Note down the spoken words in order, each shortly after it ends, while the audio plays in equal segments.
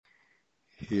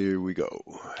Here we go.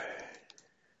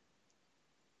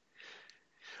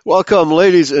 Welcome,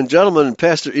 ladies and gentlemen.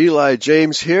 Pastor Eli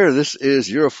James here. This is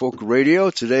Eurofolk Radio.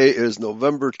 Today is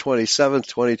November 27th,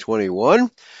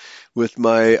 2021, with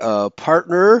my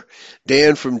partner,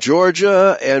 Dan from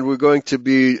Georgia, and we're going to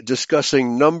be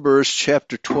discussing Numbers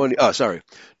chapter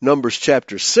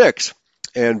 6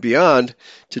 and beyond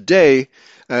today.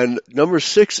 And number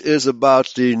 6 is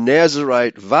about the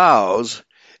Nazarite vows.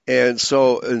 And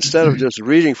so instead of just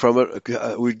reading from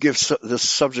it, we'd give this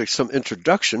subject some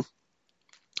introduction.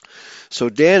 So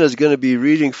Dan is going to be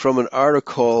reading from an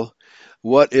article,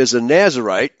 What is a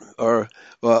Nazarite? Or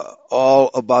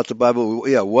all about the Bible.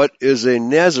 Yeah, what is a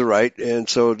Nazarite? And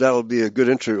so that'll be a good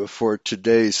intro for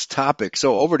today's topic.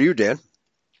 So over to you, Dan.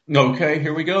 Okay,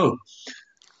 here we go.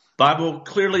 Bible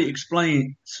clearly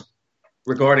explains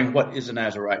regarding what is a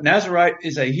Nazarite. Nazarite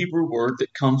is a Hebrew word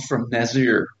that comes from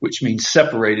Nazir, which means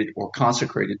separated or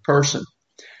consecrated person.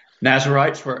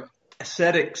 Nazarites were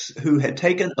ascetics who had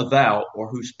taken a vow or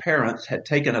whose parents had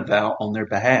taken a vow on their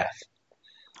behalf.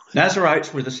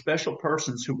 Nazarites were the special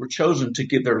persons who were chosen to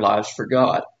give their lives for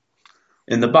God.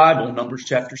 In the Bible, Numbers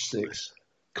chapter 6,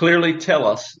 clearly tell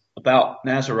us about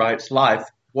Nazarites' life,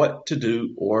 what to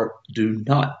do or do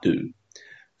not do.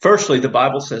 Firstly, the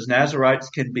Bible says Nazarites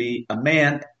can be a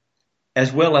man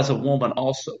as well as a woman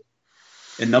also.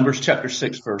 In Numbers chapter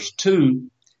 6, verse 2,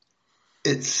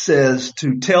 it says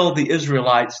to tell the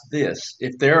Israelites this: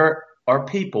 if there are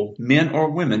people, men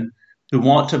or women, who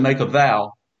want to make a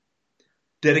vow,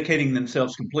 dedicating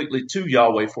themselves completely to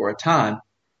Yahweh for a time,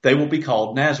 they will be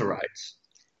called Nazarites.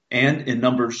 And in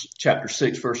Numbers chapter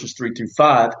 6, verses 3 through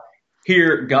 5,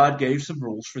 here God gave some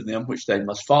rules for them which they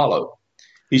must follow.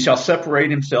 He shall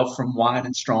separate himself from wine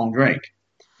and strong drink.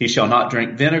 He shall not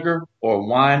drink vinegar or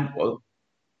wine, or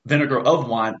vinegar of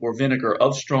wine, or vinegar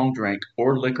of strong drink,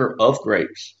 or liquor of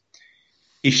grapes.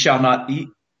 He shall not eat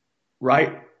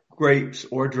ripe grapes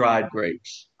or dried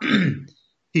grapes.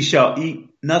 He shall eat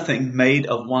nothing made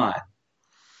of wine,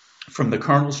 from the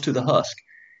kernels to the husk.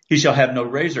 He shall have no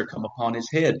razor come upon his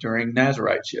head during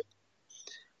Nazariteship.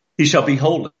 He shall be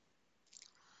holy,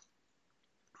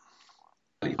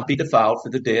 be defiled for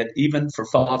the dead, even for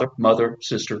father, mother,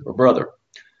 sister, or brother.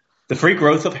 The free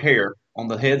growth of hair on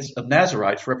the heads of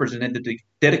Nazarites represented the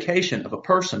dedication of a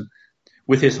person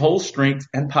with his whole strength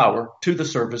and power to the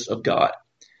service of God.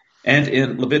 And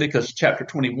in Leviticus chapter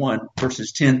 21,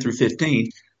 verses 10 through 15,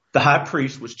 the high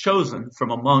priest was chosen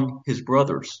from among his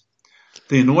brothers.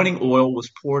 The anointing oil was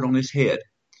poured on his head.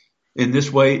 In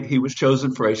this way, he was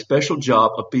chosen for a special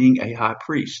job of being a high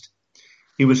priest.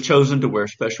 He was chosen to wear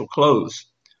special clothes.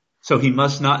 So he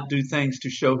must not do things to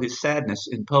show his sadness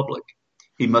in public.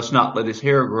 He must not let his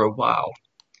hair grow wild.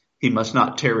 He must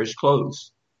not tear his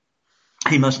clothes.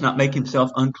 He must not make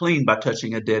himself unclean by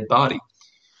touching a dead body.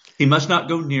 He must not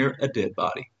go near a dead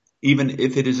body, even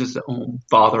if it is his own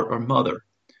father or mother.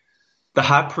 The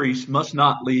high priest must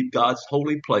not leave God's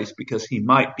holy place because he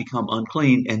might become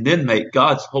unclean and then make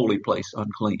God's holy place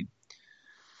unclean.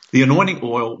 The anointing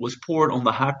oil was poured on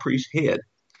the high priest's head.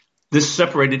 This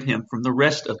separated him from the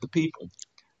rest of the people.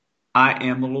 I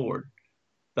am the Lord.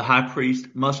 The high priest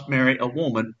must marry a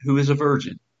woman who is a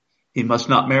virgin. He must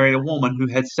not marry a woman who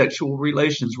had sexual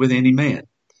relations with any man.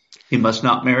 He must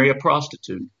not marry a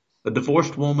prostitute, a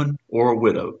divorced woman, or a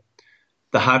widow.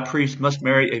 The high priest must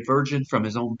marry a virgin from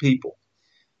his own people.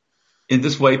 In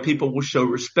this way, people will show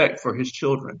respect for his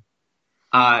children.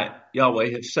 I,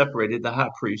 Yahweh, have separated the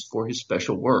high priest for his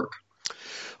special work.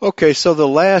 Okay, so the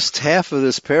last half of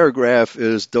this paragraph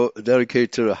is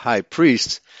dedicated to the high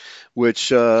priest,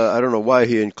 which I don't know why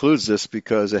he includes this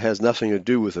because it has nothing to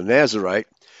do with a Nazarite.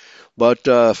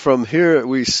 But from here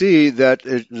we see that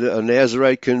a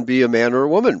Nazarite can be a man or a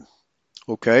woman.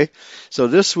 Okay, so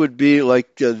this would be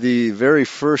like the very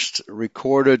first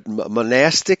recorded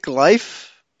monastic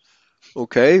life,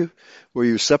 okay, where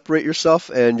you separate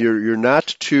yourself and you're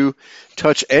not to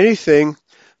touch anything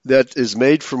that is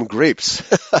made from grapes,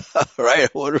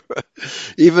 right?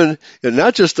 Even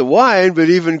not just the wine, but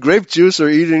even grape juice or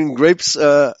eating grapes,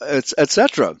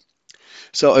 etc.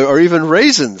 So, or even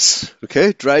raisins,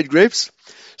 okay, dried grapes.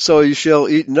 So you shall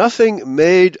eat nothing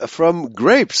made from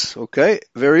grapes, okay?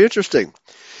 Very interesting.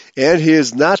 And he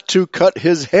is not to cut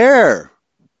his hair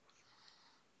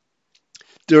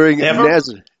during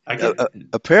Nazareth.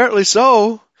 Apparently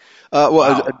so.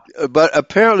 Wow. But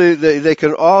apparently they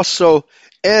can also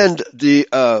end the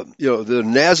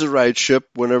Nazariteship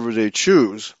whenever they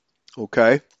choose,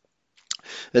 okay?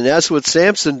 And that's what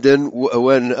Samson did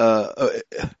when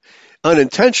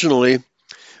unintentionally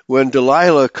when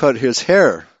Delilah cut his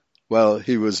hair, Well,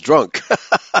 he was drunk.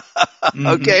 Mm-hmm.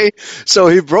 Okay, so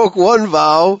he broke one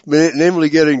vow, namely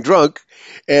getting drunk,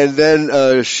 and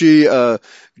then she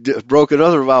broke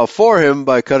another vow for him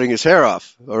by cutting his hair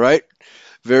off. All right,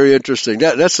 very interesting.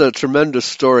 That's a tremendous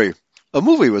story. A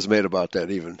movie was made about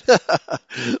that, even.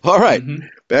 All right, Mm-hmm.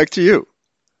 back to you.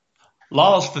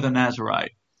 Laws for the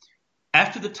Nazarite.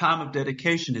 After the time of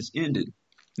dedication is ended,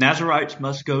 Nazarites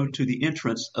must go to the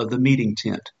entrance of the meeting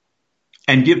tent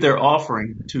and give their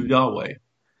offering to Yahweh.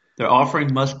 Their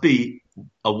offering must be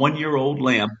a 1-year-old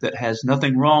lamb that has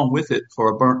nothing wrong with it for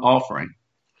a burnt offering,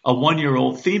 a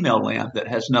 1-year-old female lamb that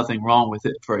has nothing wrong with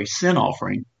it for a sin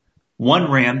offering,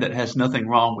 one ram that has nothing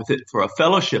wrong with it for a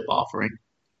fellowship offering,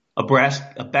 a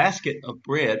basket of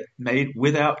bread made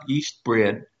without yeast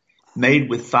bread, made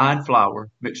with fine flour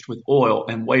mixed with oil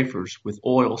and wafers with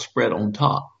oil spread on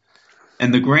top,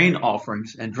 and the grain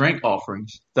offerings and drink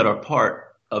offerings that are part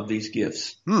of these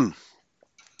gifts.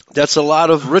 That's a lot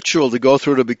of ritual to go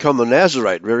through to become a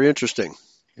Nazarite. Very interesting.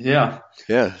 Yeah.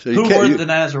 Yeah. So Who were the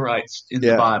Nazarites in the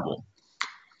yeah. Bible?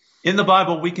 In the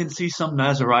Bible, we can see some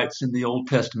Nazarites in the Old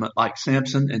Testament, like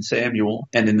Samson and Samuel,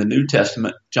 and in the New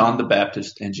Testament, John the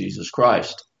Baptist and Jesus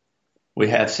Christ. We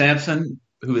have Samson,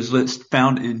 who is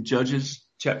found in Judges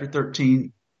chapter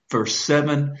 13, verse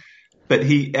 7. But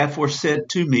he aforesaid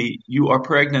to me, you are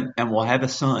pregnant and will have a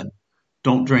son.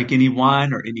 Don't drink any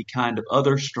wine or any kind of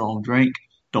other strong drink.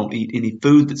 Don't eat any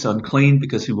food that's unclean,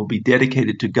 because he will be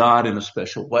dedicated to God in a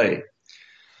special way.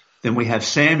 Then we have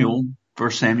Samuel,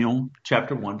 1 Samuel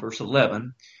chapter 1, verse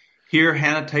 11. Here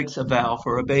Hannah takes a vow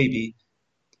for a baby,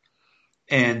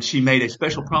 and she made a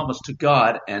special promise to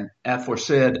God, and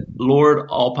aforesaid, Lord,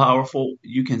 all-powerful,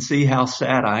 you can see how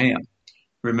sad I am.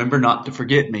 Remember not to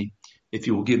forget me. If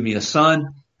you will give me a son,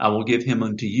 I will give him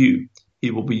unto you. He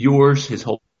will be yours his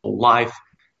whole life.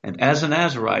 And as a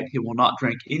Nazarite, he will not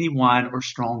drink any wine or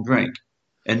strong drink,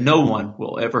 and no one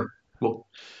will ever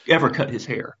cut his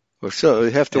hair. Well, so you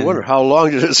have to wonder, how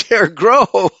long did his hair grow?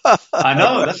 I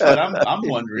know, that's what I'm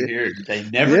wondering here. Did they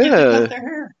never get to cut their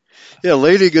hair? Yeah,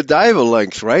 Lady Godiva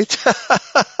length, right?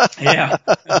 Yeah.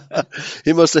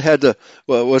 He must have had to,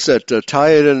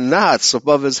 tie it in knots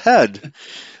above his head,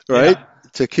 right? Yeah.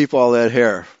 To keep all that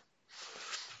hair.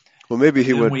 Well, maybe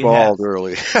he went bald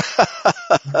early.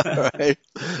 Right?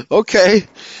 Okay.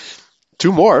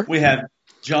 Two more. We have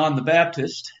John the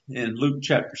Baptist in Luke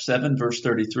chapter 7, verse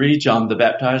 33. John the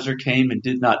Baptizer came and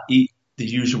did not eat the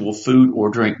usual food or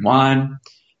drink wine.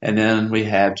 And then we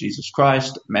have Jesus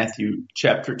Christ, Matthew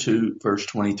chapter 2, verse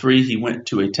 23. He went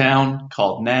to a town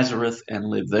called Nazareth and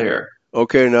lived there.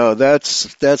 Okay, now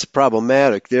that's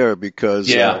problematic there, because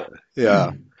There's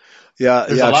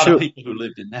a lot of people who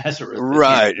lived in Nazareth.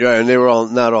 Right, and they were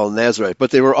not all Nazarite,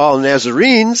 but they were all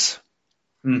Nazarenes.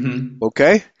 Mm-hmm.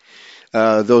 Okay?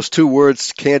 Those two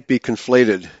words can't be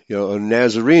conflated. A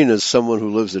Nazarene is someone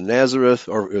who lives in Nazareth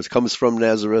or comes from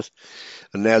Nazareth.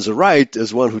 A Nazarite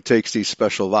is one who takes these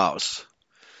special vows.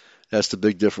 That's the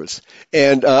big difference.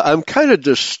 And I'm kind of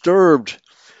disturbed.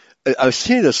 I've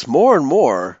seen this more and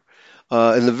more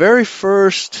in the very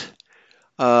first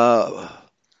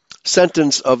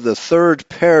sentence of the third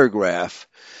paragraph.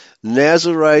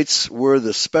 Nazarites were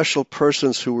the special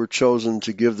persons who were chosen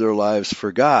to give their lives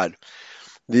for God.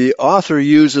 The author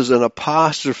uses an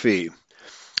apostrophe.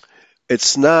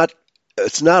 It's not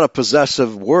a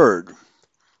possessive word.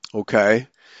 Okay,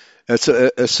 it's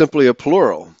simply a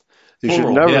plural. You should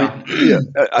never. Yeah,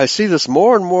 I see this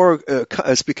more and more.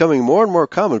 It's becoming more and more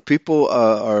common. People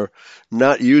are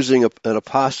not using an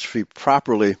apostrophe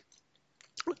properly.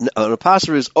 An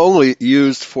apostrophe is only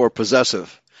used for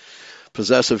possessive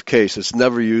case. It's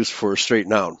never used for a straight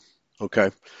noun.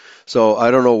 Okay. So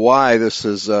I don't know why this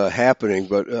is happening,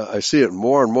 but I see it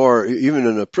more and more, even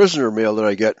in the prisoner mail that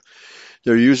I get.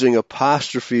 They're using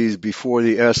apostrophes before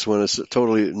the S when it's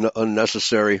totally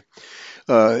unnecessary.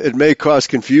 It may cause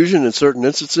confusion in certain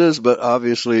instances, but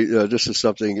obviously this is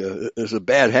something, it's a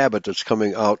bad habit that's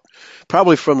coming out,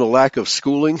 probably from the lack of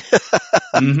schooling,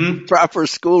 mm-hmm. proper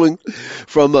schooling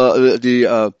from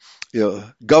the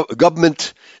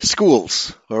government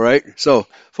schools. All right. So,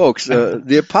 folks,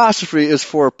 the apostrophe is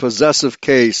for a possessive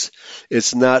case.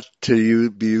 It's not to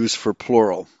be used for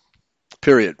plural.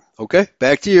 Period. Okay.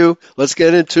 Back to you. Let's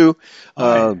get into,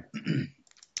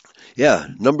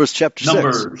 Numbers chapter 6.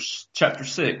 Numbers chapter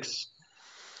 6.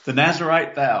 The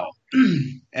Nazarite vow.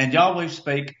 And Yahweh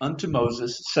spake unto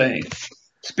Moses, saying,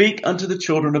 Speak unto the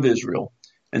children of Israel,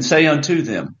 and say unto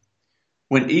them,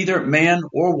 when either man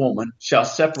or woman shall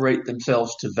separate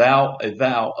themselves to vow a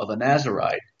vow of a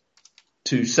Nazarite,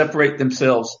 to separate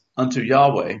themselves unto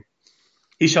Yahweh,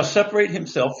 he shall separate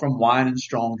himself from wine and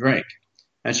strong drink.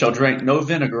 and shall drink no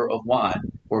vinegar of wine,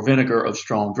 or vinegar of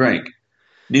strong drink.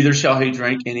 Neither shall he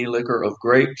drink any liquor of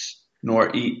grapes,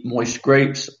 nor eat moist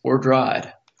grapes or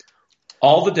dried.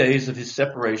 All the days of his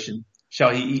separation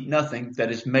shall he eat nothing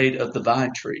that is made of the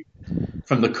vine tree,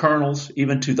 from the kernels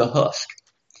even to the husk.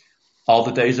 All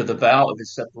the days of the vow of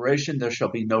his separation there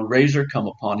shall be no razor come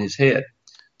upon his head,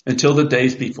 until the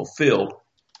days be fulfilled,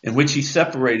 in which he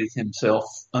separated himself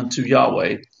unto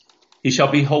Yahweh. He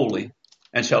shall be holy,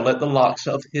 and shall let the locks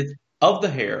of the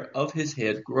hair of his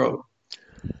head grow.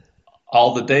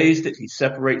 All the days that he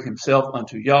separate himself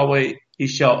unto Yahweh, he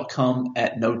shall come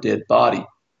at no dead body.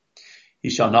 He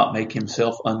shall not make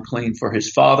himself unclean for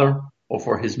his father, or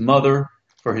for his mother,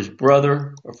 for his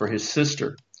brother, or for his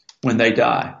sister, when they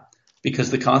die, because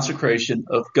the consecration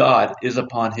of God is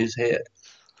upon his head.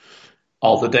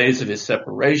 All the days of his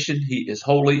separation he is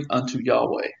holy unto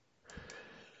Yahweh.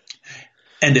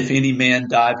 And if any man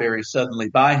die very suddenly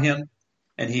by him,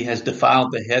 and he has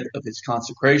defiled the head of his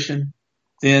consecration,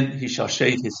 then he shall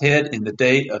shave his head in the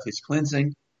day of his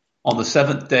cleansing. On the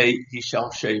 7th day he shall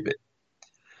shave it.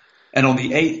 And on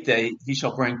the 8th day he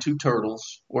shall bring 2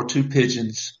 turtles or 2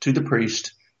 pigeons to the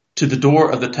priest, to the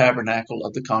door of the tabernacle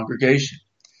of the congregation.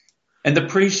 And the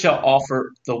priest shall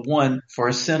offer the one for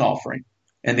a sin offering,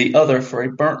 and the other for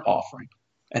a burnt offering,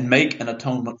 and make an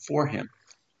atonement for him,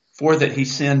 for that he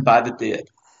sinned by the dead,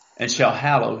 and shall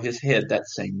hallow his head that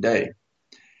same day.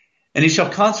 And he shall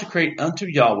consecrate unto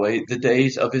Yahweh the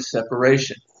days of his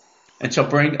separation, and shall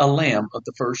bring a lamb of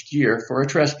the first year for a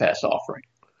trespass offering.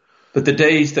 But the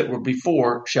days that were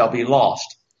before shall be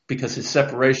lost, because his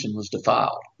separation was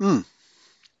defiled. Okay.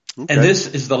 And this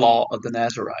is the law of the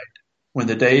Nazarite. When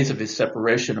the days of his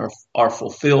separation are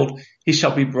fulfilled, he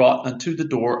shall be brought unto the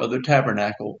door of the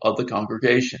tabernacle of the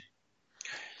congregation.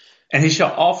 And he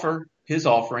shall offer his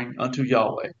offering unto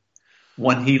Yahweh,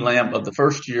 1 he-lamb of the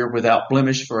first year without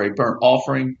blemish for a burnt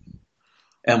offering,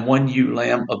 and 1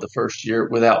 ewe-lamb of the first year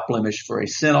without blemish for a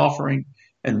sin offering,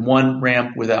 and 1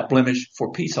 ram without blemish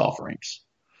for peace offerings,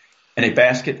 and a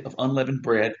basket of unleavened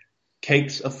bread,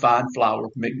 cakes of fine flour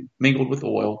mingled with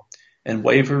oil, and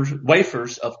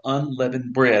wafers of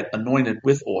unleavened bread anointed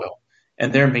with oil,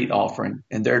 and their meat offering,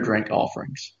 and their drink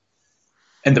offerings.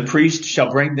 And the priest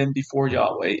shall bring them before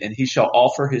Yahweh, and he shall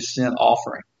offer his sin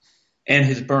offering, and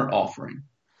his burnt offering.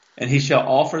 And he shall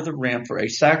offer the ram for a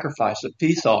sacrifice of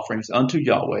peace offerings unto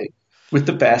Yahweh, with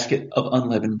the basket of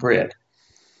unleavened bread.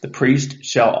 The priest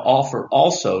shall offer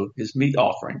also his meat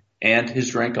offering and his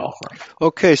drink offering.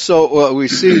 Okay, so we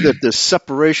see that the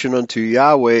separation unto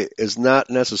Yahweh is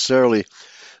not necessarily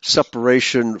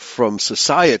separation from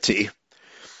society,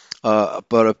 but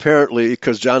apparently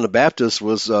because John the Baptist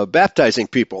was baptizing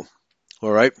people,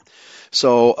 all right?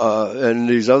 So, and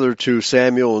these other 2,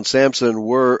 Samuel and Samson,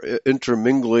 were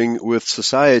intermingling with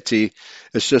society.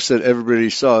 It's just that everybody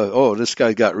saw, oh, this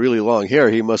guy got really long hair.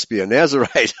 He must be a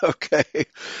Nazarite. Okay.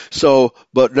 So,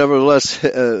 but nevertheless,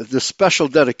 this special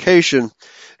dedication,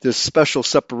 this special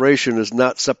separation is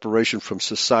not separation from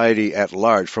society at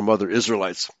large, from other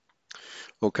Israelites.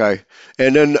 Okay.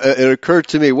 And then it occurred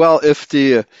to me, well, if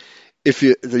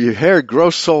your hair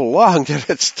grows so long that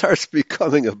it starts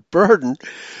becoming a burden,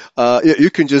 you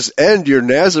can just end your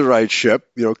Nazariteship,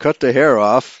 cut the hair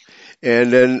off,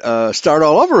 and then start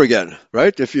all over again,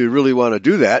 right? If you really want to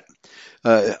do that.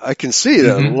 I can see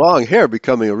that long hair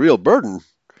becoming a real burden.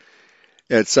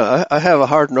 It's I have a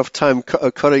hard enough time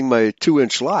cutting my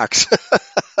 2-inch locks,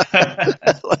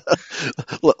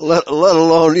 let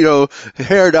alone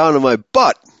hair down to my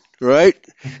butt. Right?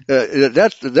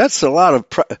 That's a lot of,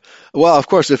 well, of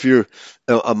course, if you're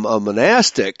a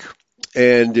monastic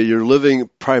and you're living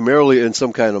primarily in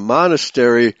some kind of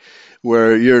monastery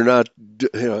where you're not,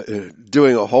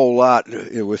 doing a whole lot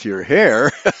with your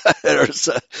hair,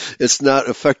 it's not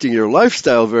affecting your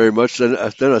lifestyle very much, then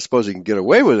I suppose you can get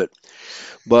away with it.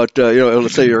 But,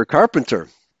 let's say you're a carpenter.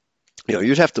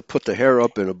 You'd have to put the hair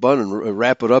up in a bun and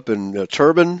wrap it up in a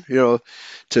turban,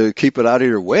 to keep it out of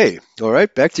your way. All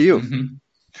right, back to you. Mm-hmm.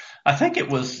 I think it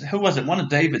was, who was it? One of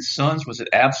David's sons, was it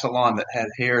Absalom, that had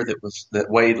hair that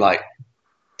weighed like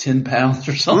 10 pounds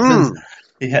or something?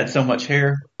 He had so much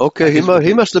hair. Okay, he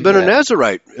must have been a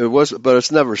Nazarite. It was, but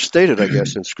it's never stated, I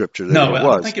guess, in Scripture. That No, I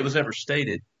don't think it was ever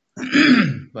stated,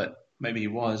 but maybe he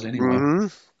was anyway. Mm-hmm.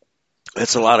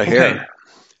 That's a lot of hair.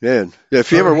 Man,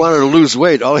 if he ever wanted to lose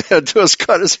weight, all he had to do is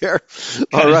cut his hair.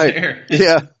 All right.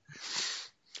 Yeah.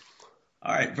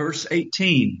 All right, verse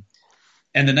 18.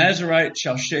 And the Nazarite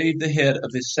shall shave the head of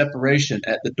his separation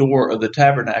at the door of the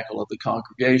tabernacle of the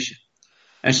congregation,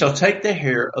 and shall take the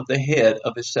hair of the head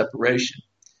of his separation,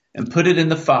 and put it in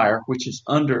the fire, which is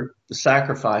under the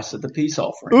sacrifice of the peace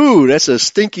offering. Ooh, that's a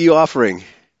stinky offering.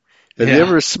 Have you Yeah.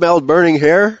 ever smelled burning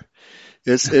hair?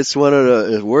 It's one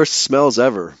of the worst smells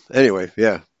ever. Anyway,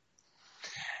 yeah.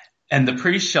 And the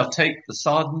priest shall take the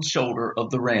sodden shoulder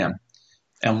of the ram,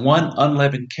 and one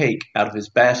unleavened cake out of his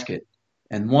basket,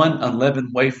 and one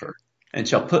unleavened wafer, and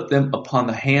shall put them upon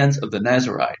the hands of the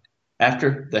Nazarite,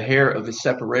 after the hair of his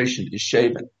separation is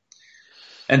shaven.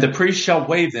 And the priest shall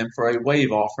wave them for a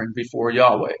wave offering before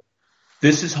Yahweh.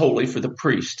 This is holy for the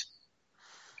priest,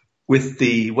 with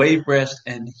the wave breast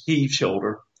and heave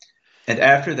shoulder, and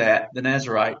after that the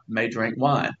Nazarite may drink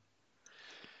wine.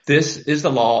 This is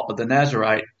the law of the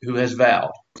Nazarite who has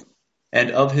vowed,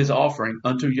 and of his offering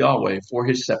unto Yahweh for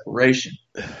his separation.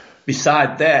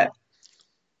 Beside that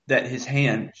his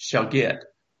hand shall get,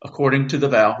 according to the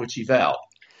vow which he vowed.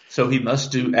 So he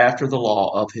must do after the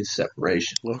law of his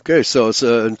separation. Okay, so it's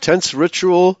an intense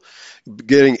ritual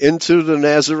getting into the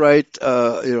Nazarite,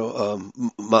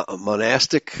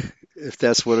 monastic, if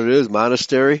that's what it is,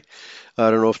 monastery. I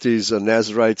don't know if these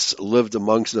Nazarites lived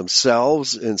amongst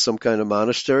themselves in some kind of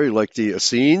monastery like the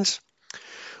Essenes,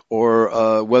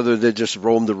 or whether they just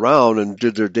roamed around and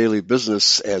did their daily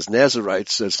business as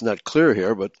Nazarites. It's not clear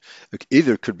here, but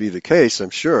either could be the case, I'm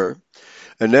sure.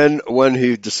 And then when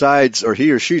he decides, or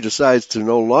he or she decides to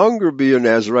no longer be a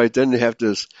Nazarite, then they have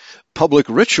this public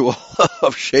ritual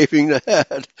of shaving the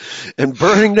head and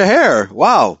burning the hair.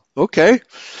 Wow. Okay.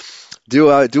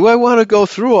 Do I want to go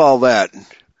through all that?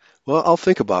 Well, I'll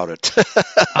think about it.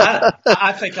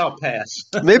 I think I'll pass.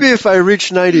 Maybe if I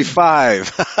reach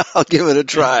 95, I'll give it a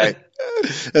try.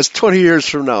 That's 20 years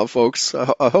from now, folks.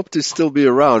 I hope to still be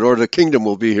around, or the kingdom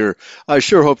will be here. I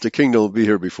sure hope the kingdom will be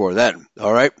here before then.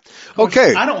 All right?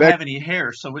 Okay. I don't have any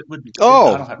hair, so it would be good.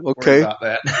 Oh, I don't have to okay. worry about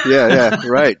that. Yeah,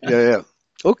 right. Yeah.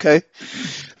 Okay.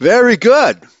 Very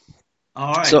good.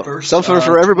 All right. So, verse, something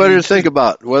for everybody 22. to think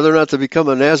about, whether or not to become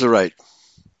a Nazarite.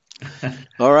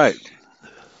 All right.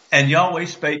 And Yahweh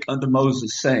spake unto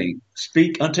Moses, saying,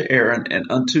 Speak unto Aaron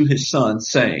and unto his sons,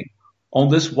 saying, On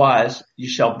this wise ye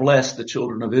shall bless the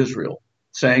children of Israel,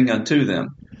 saying unto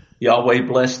them, Yahweh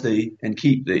bless thee and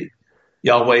keep thee.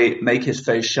 Yahweh make his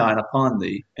face shine upon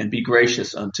thee and be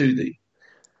gracious unto thee.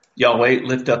 Yahweh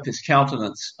lift up his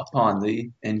countenance upon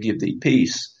thee and give thee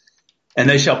peace. And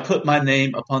they shall put my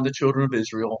name upon the children of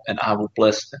Israel, and I will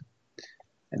bless them.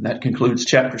 And that concludes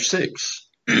chapter 6.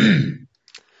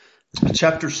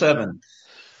 Chapter 7.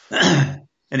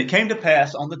 And it came to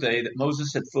pass on the day that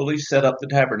Moses had fully set up the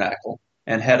tabernacle,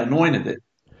 and had anointed it,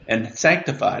 and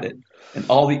sanctified it, and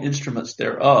all the instruments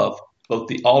thereof, both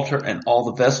the altar and all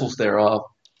the vessels thereof,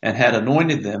 and had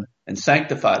anointed them, and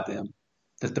sanctified them,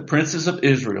 that the princes of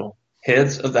Israel,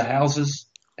 heads of the house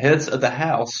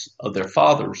of their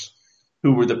fathers,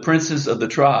 who were the princes of the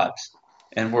tribes,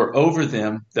 and were over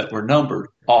them that were numbered,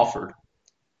 offered.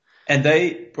 And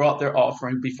they brought their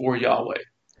offering before Yahweh,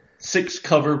 6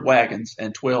 covered wagons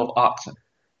and 12 oxen,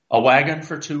 a wagon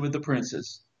for 2 of the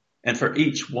princes, and for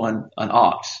each one an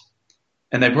ox.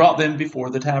 And they brought them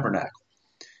before the tabernacle.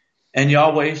 And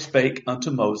Yahweh spake unto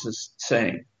Moses,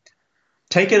 saying,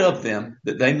 Take it of them,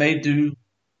 that they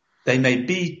may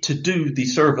be to do the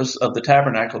service of the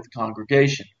tabernacle of the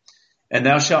congregation. And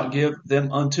thou shalt give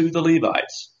them unto the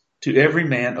Levites, to every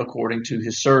man according to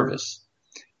his service.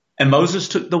 And Moses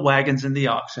took the wagons and the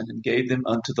oxen, and gave them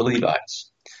unto the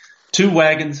Levites. 2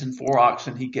 wagons and 4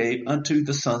 oxen he gave unto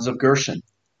the sons of Gershon,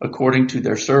 according to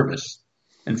their service.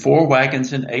 And 4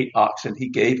 wagons and 8 oxen he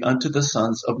gave unto the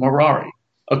sons of Merari,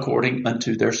 according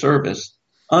unto their service,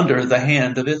 under the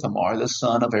hand of Ithamar, the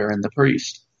son of Aaron the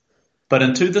priest. But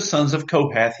unto the sons of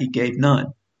Kohath he gave none,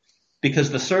 because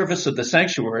the service of the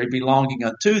sanctuary belonging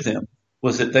unto them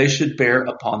was that they should bear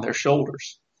upon their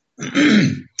shoulders.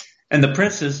 And the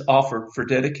princes offered for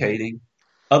dedicating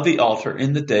of the altar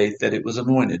in the day that it was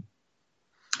anointed.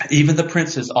 Even the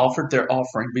princes offered their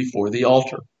offering before the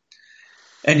altar.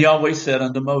 And Yahweh said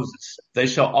unto Moses, They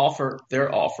shall offer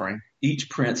their offering, each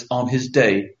prince on his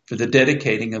day, for the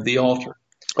dedicating of the altar.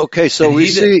 Okay, so we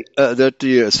see that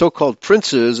the so-called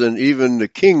princes and even the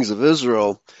kings of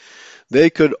Israel, they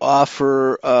could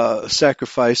offer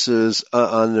sacrifices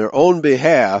on their own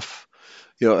behalf,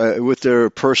 with their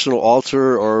personal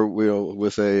altar, or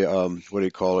with a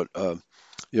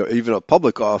even a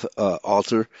public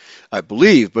altar, I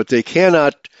believe. But they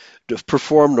cannot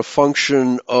perform the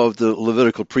function of the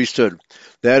Levitical priesthood.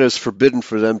 That is forbidden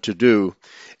for them to do.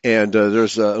 And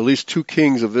there's at least 2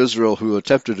 kings of Israel who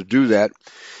attempted to do that.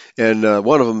 And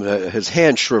one of them, his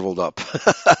hand shriveled up.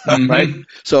 Mm-hmm. Right?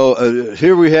 So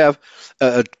here we have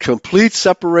a complete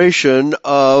separation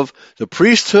of the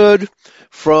priesthood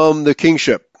from the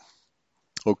kingship.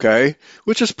 Okay,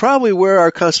 which is probably where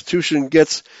our Constitution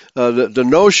gets the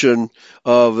notion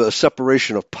of the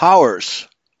separation of powers.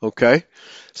 Okay,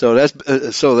 so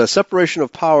so the separation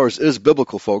of powers is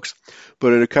biblical, folks.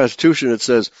 But in the Constitution, it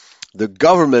says the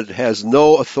government has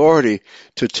no authority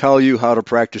to tell you how to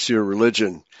practice your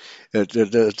religion.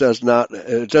 It does not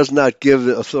give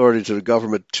the authority to the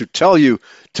government to tell you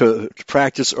to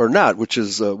practice or not, which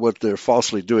is what they're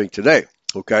falsely doing today.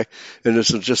 Okay, and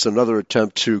this is just another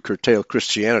attempt to curtail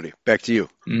Christianity. Back to you.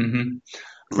 Mm-hmm.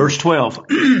 Verse 12.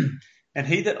 And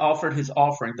he that offered his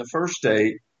offering the first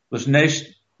day was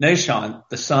Nashon,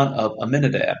 the son of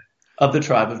Amminadab, of the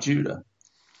tribe of Judah.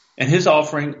 And his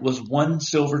offering was 1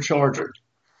 silver charger.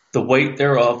 The weight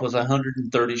thereof was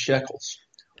 130 shekels.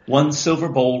 1 silver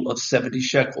bowl of 70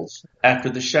 shekels, after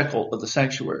the shekel of the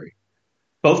sanctuary.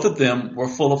 Both of them were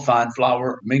full of fine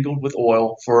flour mingled with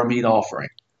oil for a meat offering.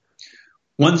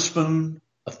 1 spoon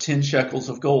of 10 shekels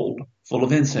of gold, full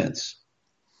of incense.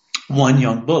 1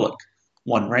 young bullock,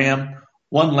 1 ram,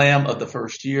 1 lamb of the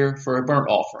first year for a burnt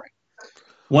offering.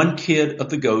 1 kid of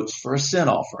the goats for a sin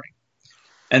offering.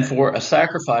 And for a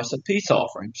sacrifice of peace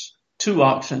offerings, 2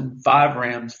 oxen, 5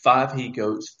 rams, 5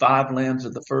 he-goats, 5 lambs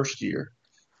of the first year.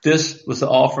 This was the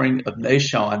offering of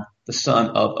Nashon, the son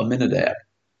of Amminadab.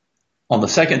 On the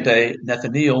second day,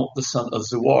 Nathaniel, the son of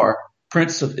Zuar,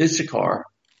 prince of Issachar,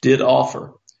 did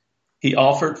offer. He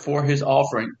offered for his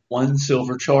offering 1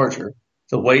 silver charger,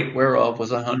 the weight whereof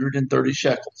was 130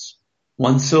 shekels,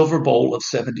 1 silver bowl of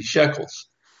 70 shekels,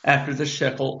 after the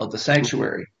shekel of the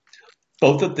sanctuary,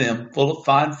 both of them full of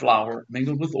fine flour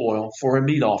mingled with oil for a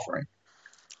meat offering.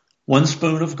 1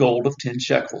 spoon of gold of 10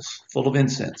 shekels, full of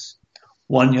incense.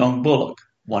 1 young bullock,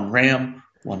 1 ram,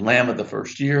 1 lamb of the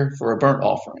first year for a burnt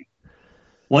offering.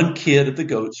 1 kid of the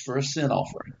goats for a sin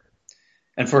offering.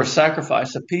 And for a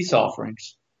sacrifice of peace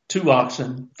offerings, 2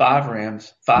 oxen, 5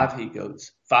 rams, 5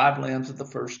 he-goats, 5 lambs of the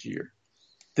first year.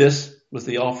 This was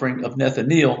the offering of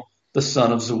Nathaniel, the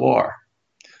son of Zuar.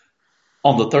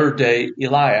 On the third day,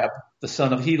 Eliab, the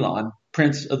son of Helon,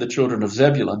 prince of the children of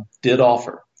Zebulun, did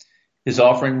offer. His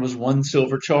offering was 1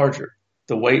 silver charger,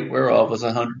 the weight whereof was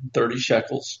 130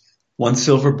 shekels, 1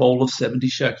 silver bowl of 70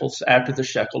 shekels, after the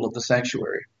shekel of the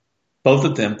sanctuary, both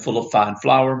of them full of fine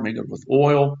flour mingled with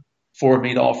oil for a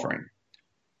meat offering.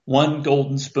 1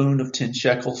 golden spoon of 10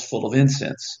 shekels full of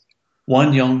incense.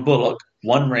 1 young bullock,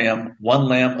 1 ram, 1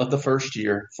 lamb of the first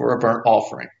year for a burnt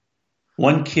offering.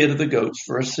 1 kid of the goats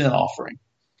for a sin offering.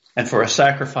 And for a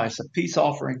sacrifice of peace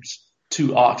offerings,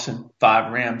 2 oxen,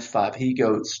 5 rams, 5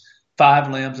 he-goats,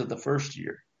 5 lambs of the first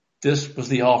year. This was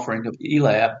the offering of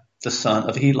Eliab, the son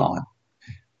of Helon.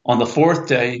 On the fourth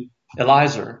day,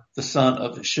 Eliezer, the son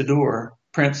of Shedeur,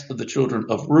 prince of the children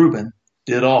of Reuben,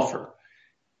 did offer.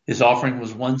 His offering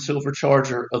was 1 silver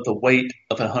charger of the weight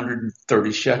of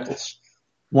 130 shekels,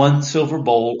 1 silver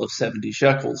bowl of 70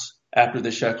 shekels, after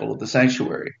the shekel of the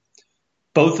sanctuary,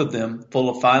 both of them full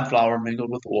of fine flour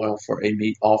mingled with oil for a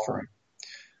meat offering.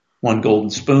 1 golden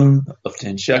spoon of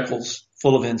 10 shekels,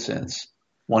 full of incense.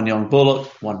 1 young bullock,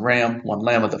 1 ram, 1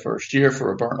 lamb of the first year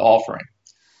for a burnt offering.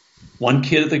 1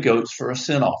 kid of the goats for a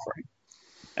sin offering.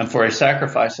 And for a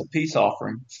sacrifice of peace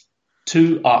offerings,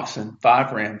 2 oxen,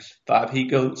 5 rams, 5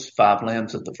 he-goats, 5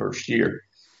 lambs of the first year.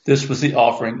 This was the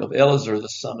offering of Eliezer, the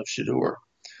son of Shedeur.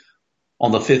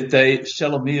 On the 5th day,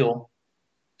 Shelumiel,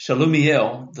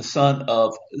 the son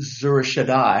of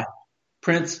Zurishaddai,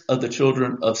 prince of the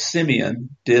children of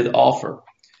Simeon, did offer.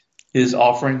 His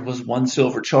offering was 1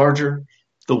 silver charger,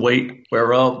 the weight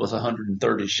whereof was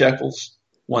 130 shekels,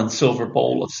 1 silver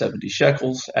bowl of 70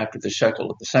 shekels, after the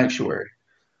shekel of the sanctuary,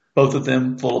 both of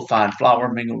them full of fine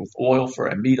flour mingled with oil for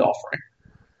a meat offering.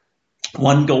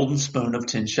 1 golden spoon of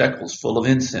 10 shekels, full of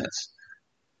incense.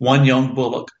 1 young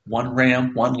bullock, 1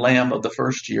 ram, 1 lamb of the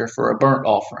first year for a burnt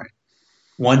offering.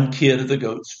 1 kid of the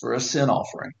goats for a sin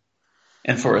offering.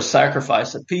 And for a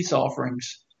sacrifice of peace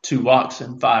offerings, 2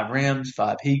 oxen, 5 rams,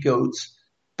 5 he-goats,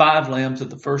 5 lambs of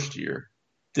the first year.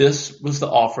 This was the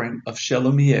offering of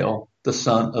Shelumiel, the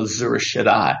son of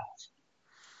Zurishaddai.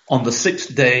 On the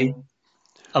 6th day,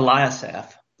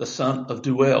 Eliasaph, the son of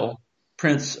Duel,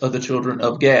 prince of the children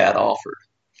of Gad, offered.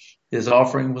 His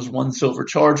offering was 1 silver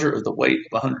charger of the weight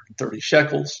of 130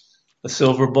 shekels, a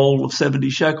silver bowl of 70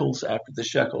 shekels, after the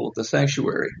shekel of the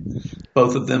sanctuary,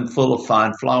 both of them full of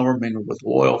fine flour mingled with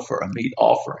oil for a meat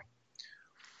offering.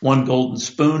 1 golden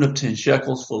spoon of 10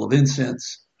 shekels full of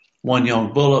incense. 1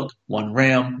 young bullock, 1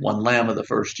 ram, 1 lamb of the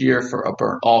first year for a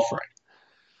burnt offering.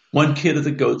 1 kid of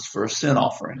the goats for a sin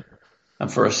offering.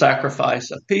 And for a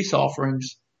sacrifice of peace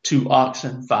offerings, 2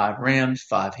 oxen, 5 rams,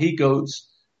 5 he-goats,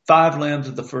 5 lambs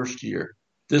of the first year.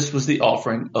 This was the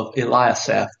offering of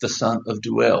Eliasaph, the son of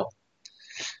Duel.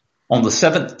 On the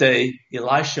seventh day,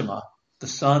 Elishama, the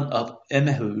son of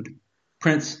Ammihud,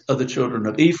 prince of the children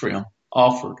of Ephraim,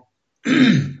 offered.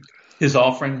 His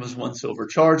offering was 1 silver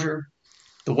charger,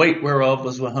 the weight whereof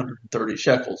was 130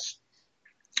 shekels.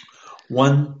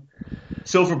 1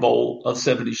 silver bowl of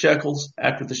 70 shekels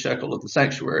after the shekel of the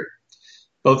sanctuary,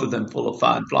 both of them full of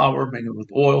fine flour mingled with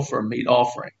oil for a meat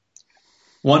offering.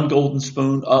 1 golden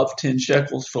spoon of 10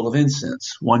 shekels full of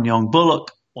incense, 1 young bullock,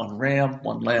 1 ram,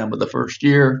 1 lamb of the first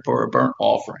year for a burnt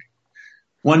offering,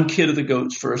 1 kid of the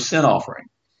goats for a sin offering,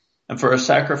 and for a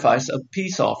sacrifice of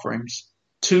peace offerings,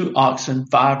 2 oxen,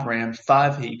 5 rams,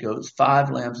 5 he-goats,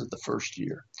 5 lambs of the first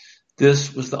year.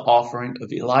 This was the offering of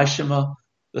Elishama,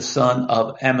 the son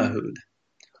of Ammihud.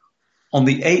 On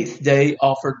the 8th day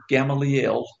offered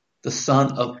Gamaliel, the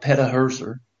son of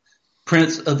Pedahzur,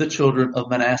 prince of the children of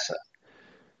Manasseh.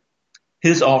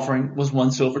 His offering was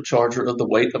 1 silver charger of the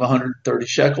weight of 130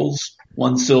 shekels,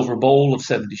 1 silver bowl of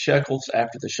 70 shekels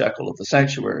after the shekel of the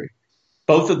sanctuary,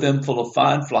 both of them full of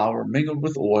fine flour mingled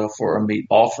with oil for a meat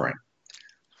offering.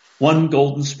 1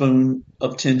 golden spoon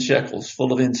of 10 shekels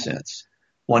full of incense,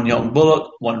 1 young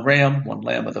bullock, 1 ram, 1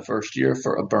 lamb of the first year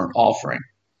for a burnt offering,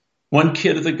 1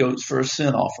 kid of the goats for a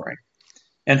sin offering,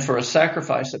 and for a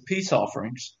sacrifice of peace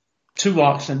offerings, 2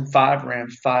 oxen, 5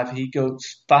 rams, 5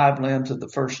 he-goats, 5 lambs of the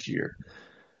first year.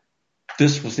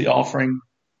 This was the offering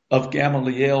of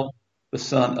Gamaliel, the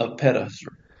son of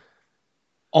Pedahzur.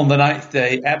 On the 9th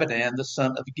day, Abidan, the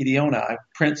son of Gideoni,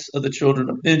 prince of the children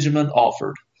of Benjamin,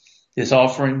 offered. His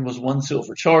offering was 1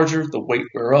 silver charger, the weight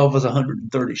whereof was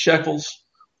 130 shekels,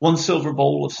 1 silver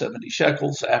bowl of 70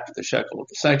 shekels after the shekel of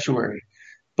the sanctuary,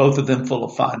 both of them full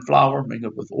of fine flour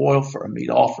mingled with oil for a meat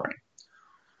offering.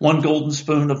 1 golden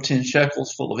spoon of 10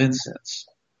 shekels full of incense,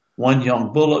 1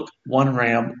 young bullock, 1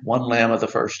 ram, 1 lamb of the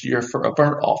first year for a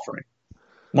burnt offering,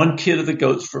 1 kid of the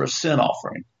goats for a sin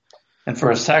offering, and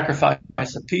for a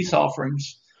sacrifice of peace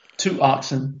offerings, 2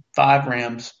 oxen, 5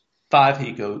 rams, 5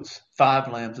 he-goats,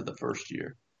 5 lambs of the first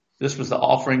year. This was the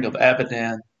offering of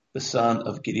Abidan, the son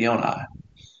of Gideoni.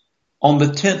 On the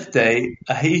 10th day,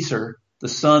 Ahiezer, the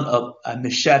son of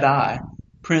Ammishaddai,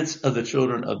 prince of the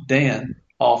children of Dan,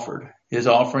 offered. His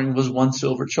offering was 1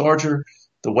 silver charger,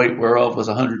 the weight whereof was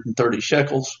 130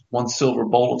 shekels, 1 silver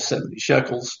bowl of 70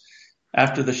 shekels,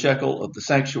 after the shekel of the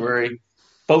sanctuary,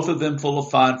 both of them full of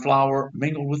fine flour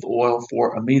mingled with oil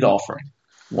for a meat offering,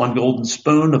 1 golden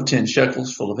spoon of 10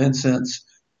 shekels full of incense,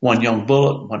 1 young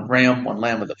bullock, 1 ram, 1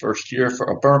 lamb of the first year for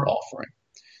a burnt offering,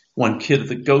 1 kid of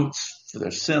the goats for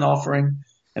their sin offering,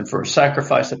 and for a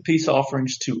sacrifice of peace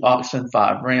offerings, 2 oxen,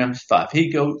 5 rams, 5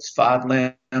 he-goats, 5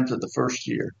 lambs of the first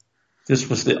year. This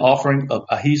was the offering of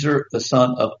Ahiezer, the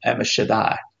son of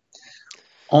Ammishaddai.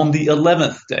 On the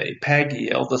 11th day,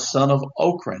 Pagiel, the son of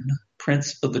Ochran,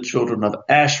 prince of the children of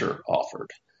Asher,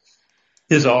 offered.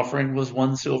 His offering was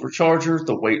 1 silver charger,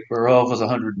 the weight whereof was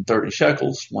 130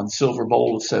 shekels, 1 silver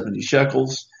bowl of 70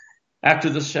 shekels, after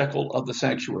the shekel of the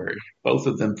sanctuary, both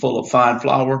of them full of fine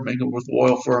flour mingled with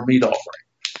oil for a meat offering,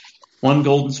 1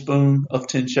 golden spoon of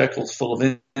 10 shekels full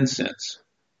of incense,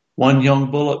 1 young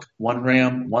bullock, 1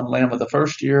 ram, 1 lamb of the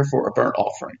first year for a burnt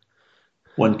offering,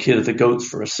 1 kid of the goats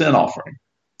for a sin offering,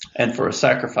 and for a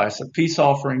sacrifice of peace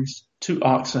offerings, 2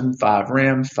 oxen, 5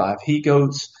 rams, 5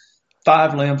 he-goats,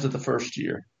 5 lambs of the first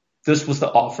year. This was the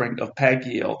offering of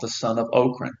Pagiel, the son of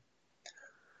Ochran.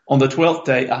 On the 12th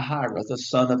day, Ahira, the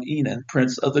son of Enan,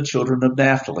 prince of the children of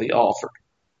Naphtali, offered.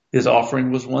 His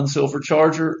offering was 1 silver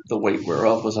charger, the weight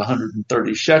whereof was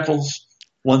 130 shekels,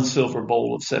 1 silver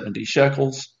bowl of 70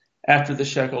 shekels, after the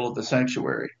shekel of the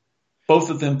sanctuary, both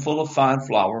of them full of fine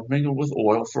flour mingled with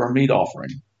oil for a meat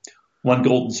offering, 1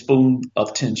 golden spoon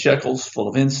of 10 shekels full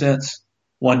of incense,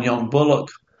 1 young bullock,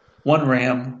 1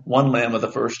 ram, 1 lamb of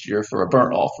the first year for a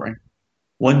burnt offering,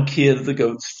 1 kid of the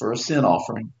goats for a sin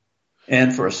offering,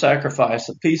 and for a sacrifice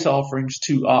of peace offerings,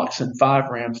 2 oxen, 5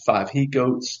 rams, 5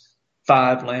 he-goats,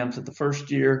 5 lambs of the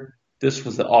first year. This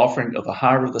was the offering of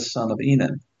Ahira, the son of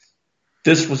Enan.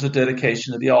 This was the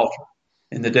dedication of the altar,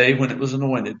 in the day when it was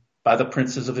anointed by the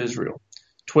princes of Israel.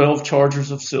 12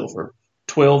 chargers of silver,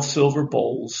 12 silver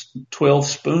bowls, 12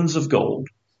 spoons of gold,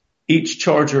 each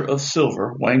charger of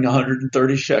silver weighing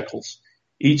 130 shekels,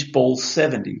 each bowl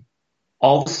 70.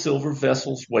 All the silver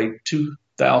vessels weighed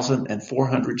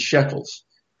 2,400 shekels,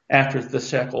 after the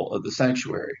shekel of the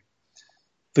sanctuary.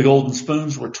 The golden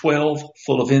spoons were 12,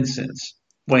 full of incense,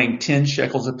 weighing 10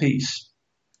 shekels apiece,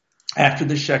 after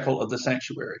the shekel of the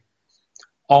sanctuary.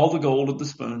 All the gold of the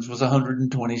spoons was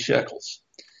 120 shekels.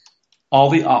 All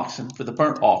the oxen for the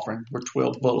burnt offering were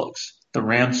 12 bullocks, the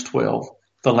rams 12,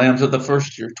 the lambs of the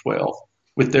first year 12,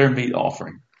 with their meat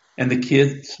offering, and the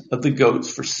kids of the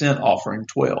goats for sin offering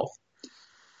 12.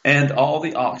 And all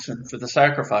the oxen for the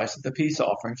sacrifice of the peace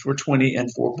offerings were 20 and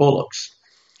 4 bullocks,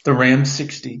 the rams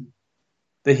 60,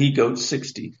 the he-goats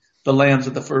 60, the lambs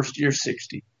of the first year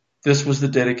 60. This was the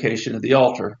dedication of the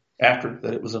altar after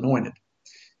that it was anointed.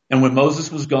 And when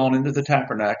Moses was gone into the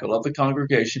tabernacle of the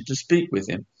congregation to speak with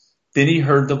him, then he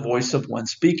heard the voice of one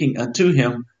speaking unto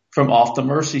him from off the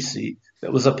mercy seat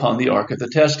that was upon the ark of the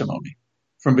testimony,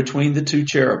 from between the two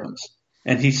cherubims,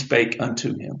 and he spake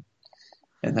unto him.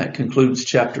 And that concludes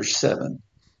chapter 7.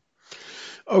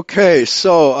 Okay,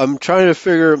 so I'm trying to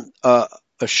figure a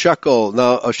shekel.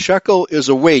 Now, a shekel is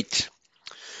a weight.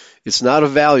 It's not a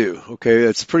value. Okay,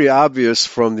 it's pretty obvious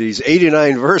from these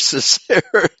 89 verses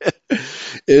there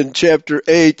in chapter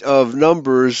 8 of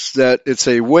Numbers that it's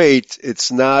a weight.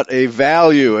 It's not a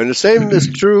value. And the same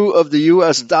is true of the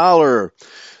U.S. dollar.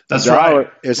 That's right.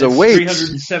 It's a weight.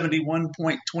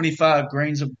 371.25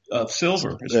 grains of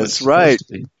silver. That's right.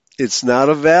 It's not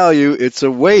a value. It's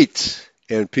a weight.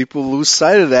 And people lose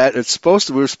sight of that.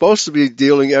 We're supposed to be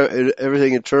dealing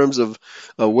everything in terms of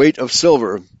a weight of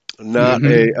silver, not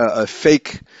a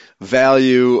fake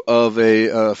value of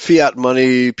a fiat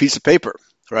money piece of paper,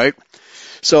 right?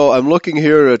 So I'm looking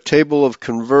here at a table of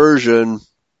conversion.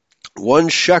 1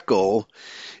 shekel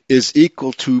is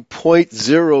equal to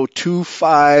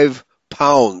 0.025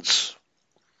 pounds.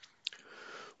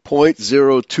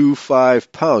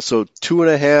 0.025 pounds. So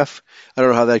 2.5, I don't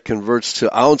know how that converts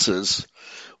to ounces,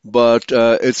 but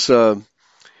it's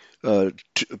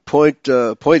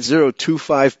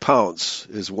 0.025 pounds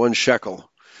is 1 shekel.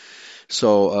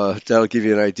 So that'll give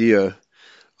you an idea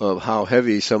of how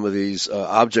heavy some of these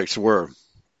objects were.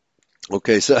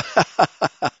 Okay, so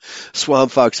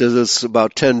Swamp Fox says it's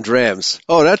about 10 drams.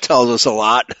 Oh, that tells us a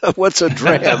lot. What's a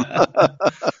dram?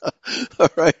 All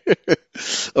right.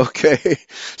 Okay.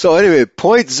 So anyway,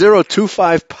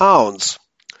 0.025 pounds.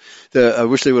 I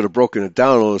wish they would have broken it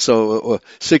down a little. So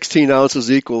 16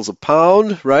 ounces equals a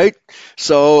pound, right?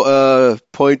 So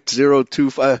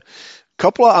 0.025,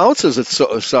 couple of ounces.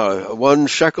 Sorry, 1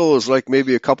 shekel is like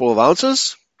maybe a couple of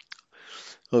ounces.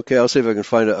 Okay, I'll see if I can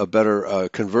find a better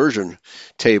conversion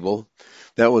table.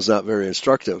 That was not very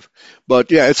instructive. But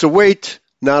yeah, it's a weight,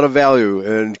 not a value,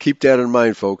 and keep that in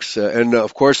mind, folks. And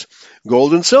of course,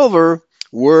 gold and silver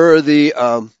were the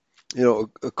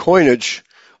coinage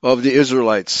of the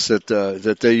Israelites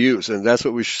that they use, and that's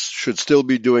what we should still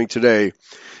be doing today.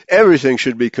 Everything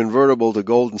should be convertible to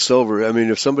gold and silver. I mean,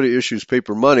 if somebody issues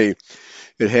paper money,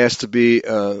 it has to be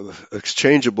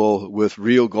exchangeable with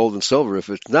real gold and silver. If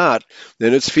it's not,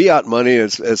 then it's fiat money.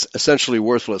 It's essentially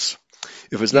worthless.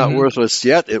 If it's not worthless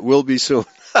yet, it will be soon,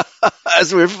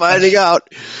 as we're finding out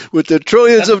with the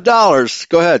trillions of dollars.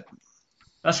 Go ahead.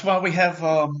 That's why we have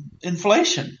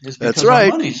inflation. Is because That's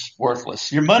right. Our money's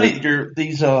worthless. Your money,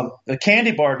 the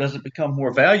candy bar doesn't become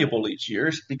more valuable each year.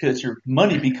 It's because your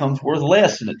money becomes worth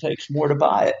less, and it takes more to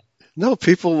buy it. No,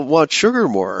 people want sugar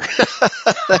more.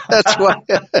 That's why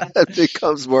it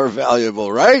becomes more valuable,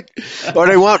 right? Or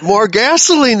they want more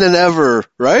gasoline than ever,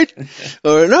 right?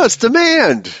 Or no, it's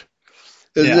demand.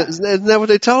 Yeah. Isn't that what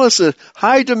they tell us?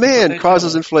 High demand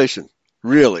causes inflation.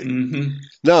 Really? Mm-hmm.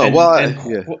 No, go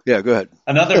ahead.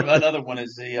 Another one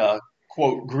is the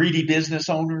quote, greedy business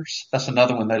owners. That's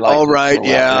another one they like. Oh, right.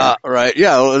 Yeah. Right.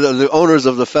 Yeah. The owners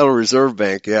of the Federal Reserve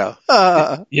Bank. Yeah.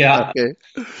 Yeah. Okay.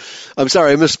 I'm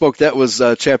sorry. I misspoke. That was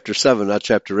chapter 7, not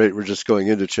chapter 8. We're just going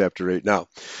into chapter 8 now.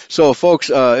 So folks,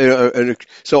 so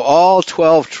all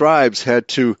 12 tribes had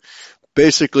to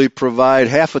basically provide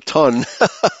half a ton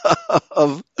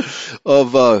of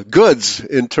goods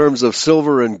in terms of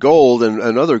silver and gold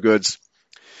and other goods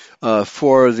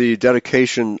for the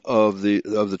dedication of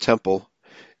the temple,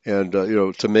 and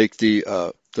to make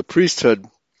the priesthood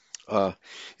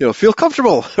feel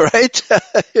comfortable, right?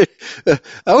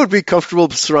 I would be comfortable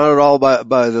surrounded all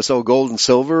by this old gold and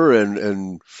silver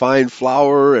and fine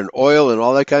flour and oil and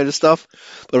all that kind of stuff.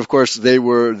 But of course, they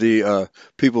were the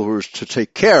people who were to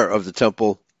take care of the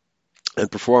temple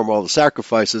and perform all the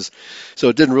sacrifices. So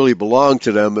it didn't really belong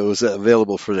to them. It was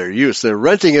available for their use. They're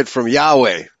renting it from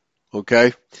Yahweh,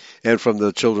 okay, and from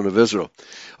the children of Israel.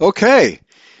 Okay,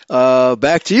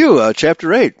 back to you,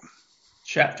 chapter 8.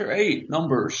 Chapter 8,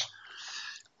 Numbers.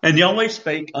 And Yahweh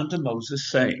spake unto Moses,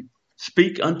 saying,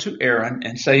 Speak unto Aaron,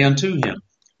 and say unto him,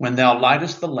 When thou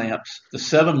lightest the lamps, the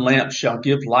 7 lamps shall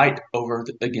give light over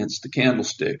against the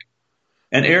candlestick.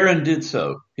 And Aaron did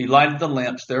so. He lighted the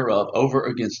lamps thereof over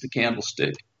against the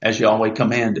candlestick, as Yahweh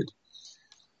commanded.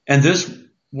 And this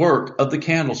work of the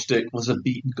candlestick was of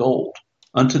beaten gold.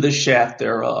 Unto the shaft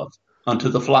thereof, unto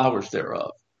the flowers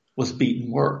thereof, was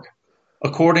beaten work,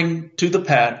 according to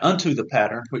unto the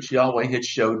pattern which Yahweh had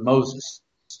showed Moses.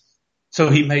 So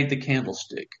he made the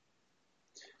candlestick.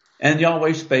 And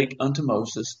Yahweh spake unto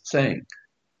Moses, saying,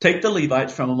 Take the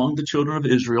Levites from among the children of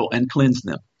Israel and cleanse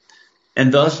them.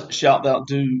 And thus shalt thou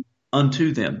do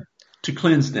unto them, to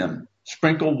cleanse them.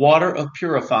 Sprinkle water of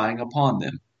purifying upon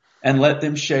them, and let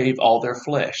them shave all their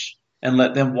flesh, and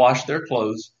let them wash their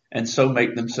clothes, and so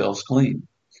make themselves clean.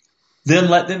 Then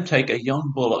let them take a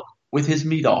young bullock with his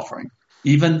meat offering,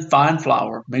 even fine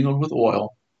flour mingled with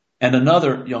oil, and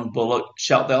another young bullock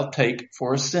shalt thou take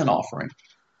for a sin offering.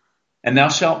 And thou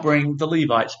shalt bring the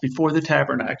Levites before the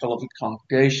tabernacle of the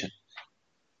congregation.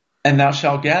 And thou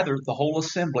shalt gather the whole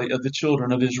assembly of the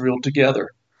children of Israel together.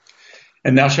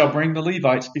 And thou shalt bring the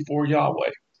Levites before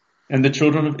Yahweh. And the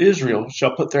children of Israel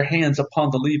shall put their hands upon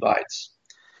the Levites.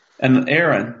 And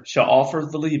Aaron shall offer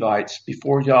the Levites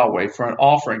before Yahweh for an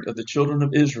offering of the children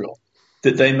of Israel,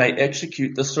 that they may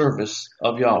execute the service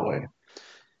of Yahweh.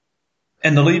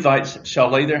 And the Levites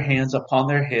shall lay their hands upon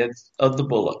their heads of the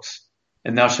bullocks.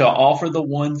 And thou shalt offer the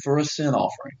one for a sin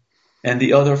offering, and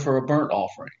the other for a burnt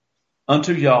offering,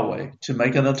 unto Yahweh, to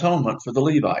make an atonement for the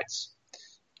Levites.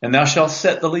 And thou shalt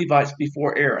set the Levites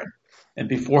before Aaron, and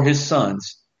before his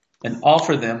sons, and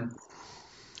offer them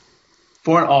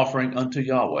for an offering unto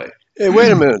Yahweh. Hey,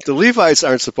 wait a minute. The Levites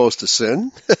aren't supposed to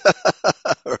sin,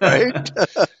 right?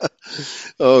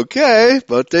 Okay,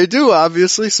 but they do,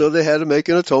 obviously, so they had to make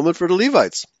an atonement for the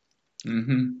Levites.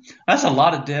 That's a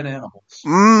lot of dead animals.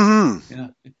 Yeah.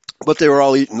 But they were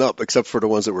all eaten up, except for the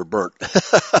ones that were burnt.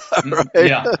 Right?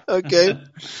 Yeah. Okay.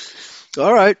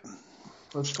 All right.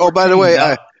 Oh, by the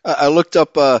way, I looked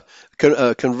up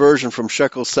conversion from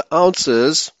shekels to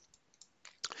ounces,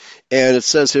 and it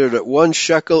says here that 1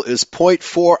 shekel is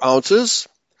 0.4 ounces,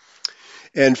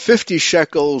 and 50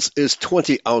 shekels is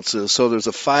 20 ounces. So there's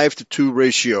a 5-to-2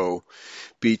 ratio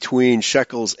between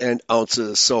shekels and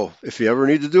ounces. So if you ever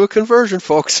need to do a conversion,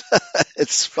 folks,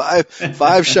 it's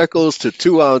 5 shekels to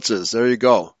 2 ounces. There you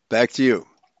go. Back to you.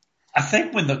 I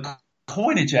think when the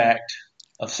Coinage Act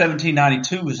of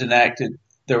 1792 was enacted,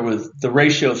 there was the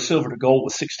ratio of silver to gold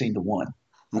was 16-1.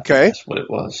 Okay. That's what it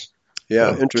was.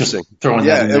 Yeah, interesting.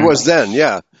 Yeah, it was then,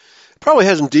 yeah. Probably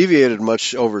hasn't deviated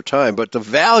much over time, but the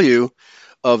value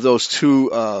of those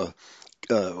two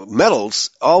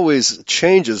metals always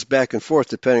changes back and forth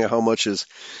depending on how much is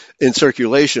in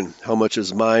circulation, how much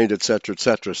is mined, et cetera, et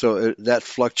cetera. So that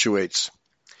fluctuates.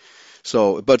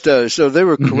 So, but so they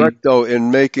were correct though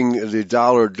in making the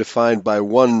dollar defined by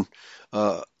one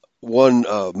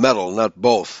metal, not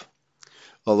both.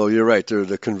 Although you're right,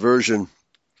 the conversion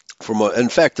from in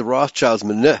fact the Rothschilds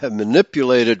have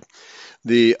manipulated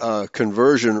the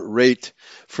conversion rate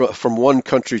from one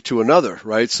country to another,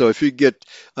 right? So if you get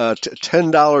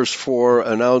 $10 for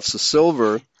an ounce of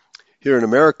silver here in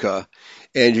America,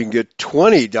 and you can get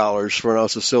 $20 for an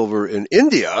ounce of silver in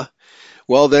India,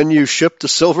 well, then you ship the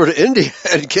silver to India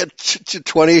and get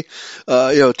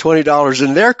 $20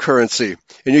 in their currency,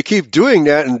 and you keep doing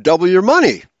that and double your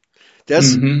money.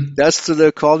 That's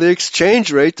called the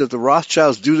exchange rate. That the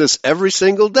Rothschilds do this every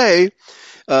single day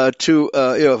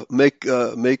to make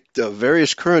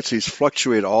various currencies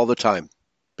fluctuate all the time.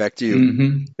 Back to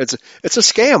you. It's a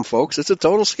scam, folks. It's a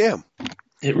total scam.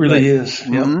 It really is.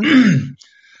 Yep.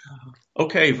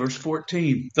 Okay, verse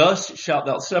 14. Thus shalt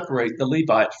thou separate the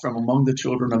Levites from among the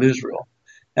children of Israel,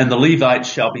 and the Levites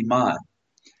shall be mine.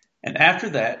 And after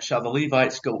that shall the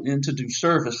Levites go in to do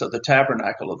service of the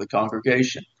tabernacle of the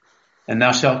congregation, and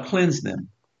thou shalt cleanse them,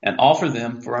 and offer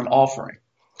them for an offering.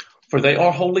 For they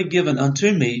are wholly given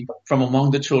unto me from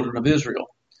among the children of Israel.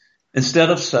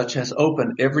 Instead of such as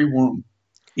open every womb,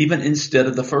 even instead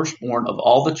of the firstborn of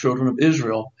all the children of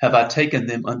Israel, have I taken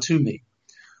them unto me.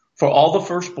 For all the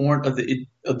firstborn of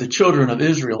the children of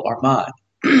Israel are mine,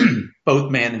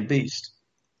 both man and beast.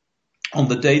 On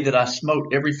the day that I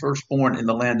smote every firstborn in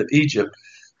the land of Egypt,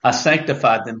 I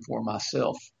sanctified them for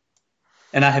myself.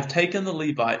 And I have taken the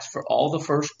Levites for all the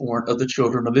firstborn of the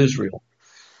children of Israel.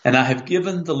 And I have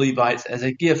given the Levites as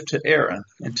a gift to Aaron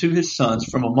and to his sons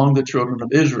from among the children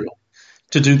of Israel,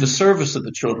 to do the service of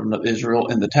the children of Israel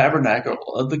in the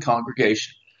tabernacle of the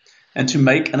congregation, and to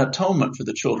make an atonement for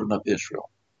the children of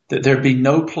Israel, that there be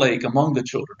no plague among the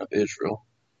children of Israel,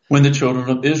 when the children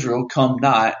of Israel come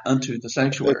nigh unto the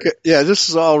sanctuary. Okay. Yeah,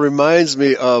 this all reminds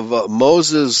me of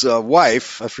Moses'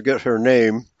 wife. I forget her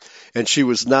name. And she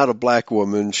was not a black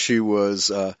woman. She was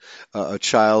a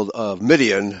child of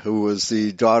Midian, who was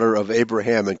the daughter of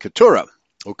Abraham and Keturah.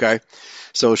 Okay,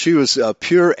 so she was a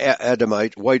pure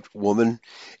Adamite, white woman.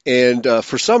 And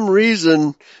for some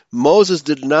reason, Moses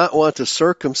did not want to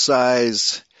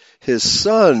circumcise his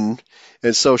son,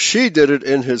 and so she did it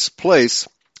in his place.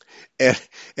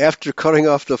 after cutting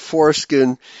off the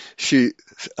foreskin, I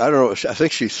don't know, I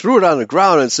think she threw it on the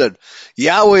ground and said,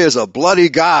 Yahweh is a bloody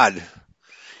God.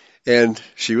 And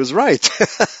she was right.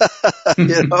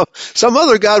 Some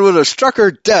other God would have struck her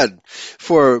dead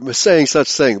for saying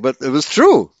such thing, but it was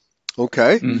true.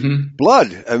 Okay. Mm-hmm.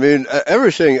 Blood. I mean,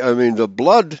 everything. I mean, the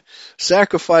blood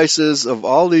sacrifices of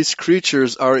all these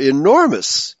creatures are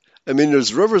enormous. I mean,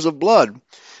 there's rivers of blood,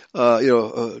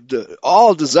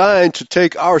 all designed to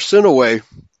take our sin away.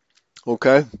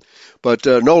 Okay. But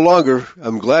no longer.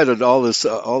 I'm glad that all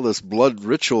this blood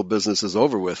ritual business is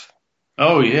over with.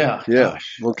 Oh, yeah. Yeah.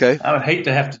 Gosh. Okay. I would hate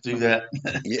to have to do that.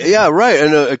 Yeah, right.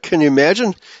 And can you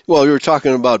imagine? Well, you were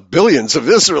talking about billions of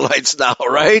Israelites now,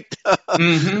 right?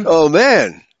 Mm-hmm. Oh,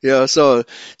 man. Yeah. So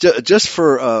just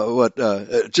for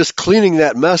just cleaning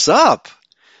that mess up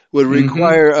would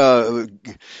require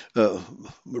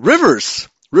rivers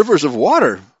of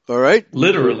water. All right.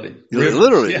 Literally.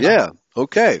 Literally. Yeah.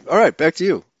 Okay. All right. Back to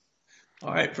you.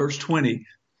 All right. Verse 20.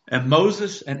 And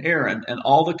Moses and Aaron and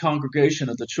all the congregation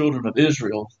of the children of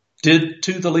Israel did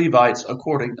to the Levites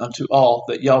according unto all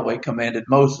that Yahweh commanded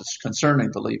Moses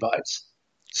concerning the Levites.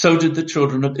 So did the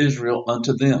children of Israel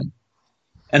unto them.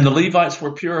 And the Levites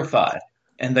were purified,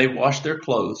 and they washed their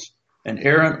clothes, and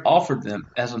Aaron offered them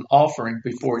as an offering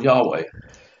before Yahweh.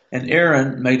 And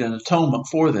Aaron made an atonement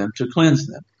for them to cleanse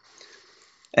them.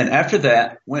 And after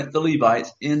that went the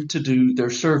Levites in to do their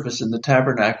service in the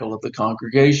tabernacle of the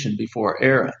congregation before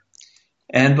Aaron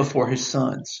and before his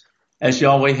sons. As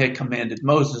Yahweh had commanded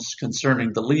Moses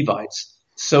concerning the Levites,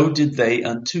 so did they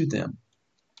unto them.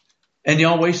 And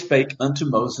Yahweh spake unto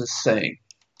Moses, saying,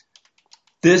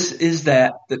 This is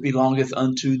that belongeth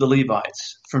unto the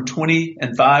Levites. From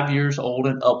 25 years old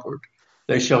and upward,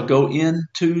 they shall go in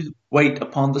to wait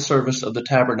upon the service of the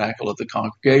tabernacle of the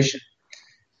congregation.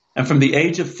 And from the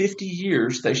age of 50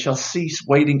 years they shall cease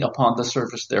waiting upon the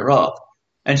service thereof,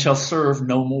 and shall serve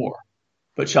no more,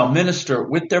 but shall minister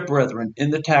with their brethren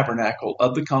in the tabernacle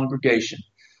of the congregation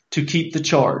to keep the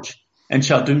charge, and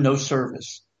shall do no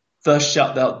service. Thus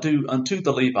shalt thou do unto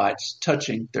the Levites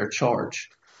touching their charge.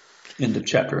 End of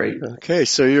chapter 8. Okay,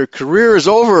 so your career is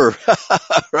over,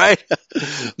 right?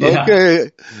 Yeah.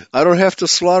 Okay, I don't have to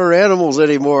slaughter animals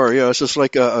anymore. It's just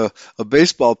like a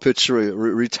baseball pitcher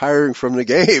retiring from the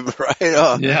game,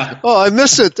 right? Yeah. Oh, I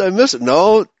miss it.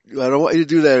 No, I don't want you to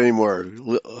do that anymore.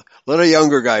 Let a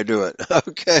younger guy do it.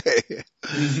 Okay.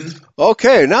 Mm-hmm.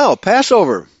 Okay, now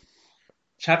Passover.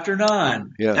 Chapter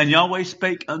 9. Yeah. And Yahweh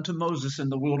spake unto Moses in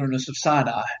the wilderness of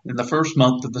Sinai in the first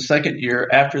month of the second year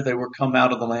after they were come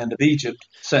out of the land of Egypt,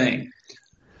 saying,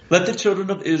 Let the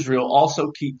children of Israel also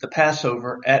keep the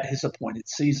Passover at his appointed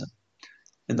season.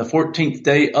 In the 14th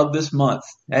day of this month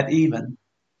at even,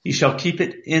 ye shall keep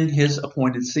it in his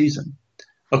appointed season,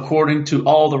 according to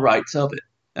all the rites of it,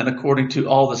 and according to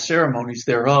all the ceremonies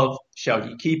thereof shall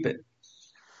ye keep it.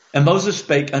 And Moses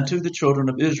spake unto the children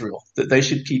of Israel that they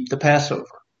should keep the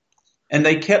Passover. And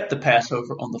they kept the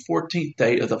Passover on the 14th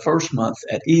day of the first month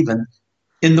at even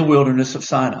in the wilderness of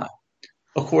Sinai.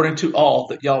 According to all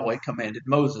that Yahweh commanded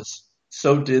Moses,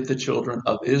 so did the children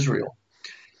of Israel.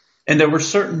 And there were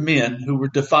certain men who were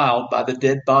defiled by the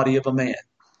dead body of a man,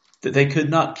 that they could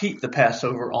not keep the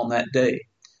Passover on that day.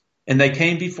 And they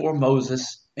came before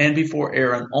Moses and before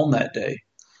Aaron on that day.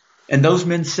 And those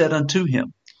men said unto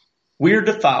him, We are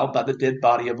defiled by the dead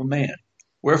body of a man.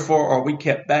 Wherefore are we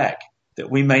kept back,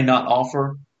 that we may not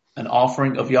offer an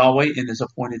offering of Yahweh in his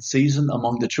appointed season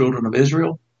among the children of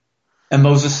Israel? And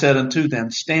Moses said unto them,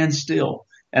 Stand still,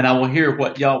 and I will hear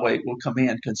what Yahweh will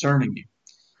command concerning you.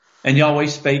 And Yahweh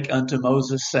spake unto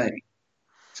Moses, saying,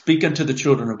 Speak unto the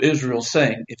children of Israel,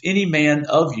 saying, If any man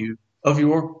of you, of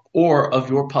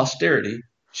your posterity,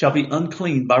 shall be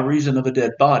unclean by reason of a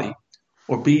dead body,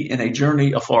 or be in a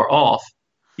journey afar off,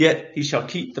 yet he shall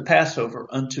keep the Passover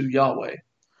unto Yahweh.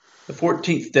 The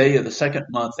 14th day of the second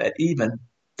month at even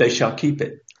they shall keep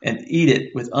it, and eat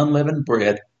it with unleavened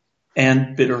bread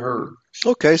and bitter herbs.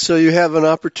 Okay, so you have an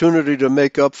opportunity to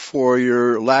make up for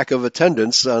your lack of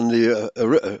attendance on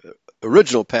the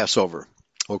original Passover.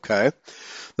 Okay.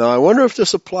 Now, I wonder if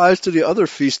this applies to the other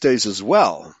feast days as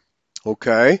well.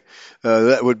 Okay.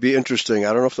 That would be interesting.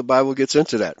 I don't know if the Bible gets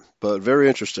into that, but very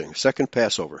interesting. Second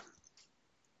Passover.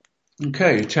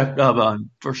 Okay,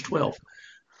 verse 12.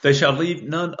 They shall leave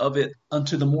none of it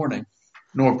unto the morning,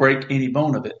 nor break any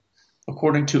bone of it.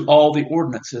 According to all the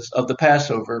ordinances of the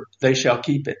Passover, they shall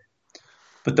keep it.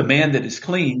 But the man that is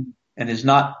clean, and is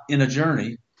not in a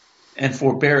journey, and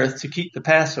forbeareth to keep the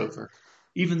Passover,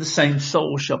 even the same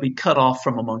soul shall be cut off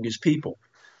from among his people,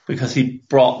 because he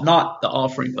brought not the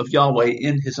offering of Yahweh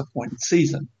in his appointed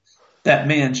season. That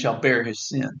man shall bear his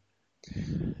sin.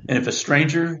 And if a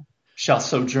stranger shall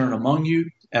sojourn among you,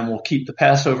 and will keep the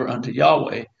Passover unto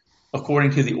Yahweh,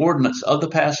 according to the ordinance of the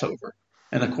Passover,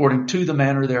 and according to the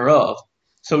manner thereof,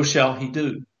 so shall he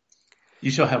do.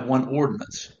 You shall have one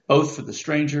ordinance, both for the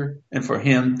stranger and for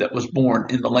him that was born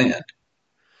in the land.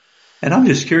 And I'm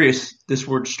just curious, this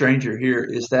word stranger here,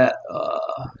 is that,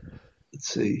 let's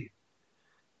see,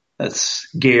 that's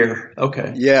ger.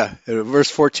 Okay. Yeah,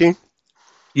 verse 14.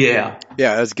 Yeah,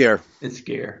 Yeah, that's ger. it's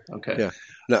ger. Okay. Yeah,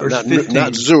 Verse 15.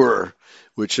 not zur,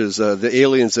 which is the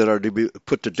aliens that are to be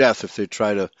put to death if they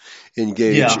try to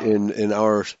engage Yeah. in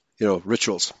our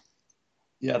rituals.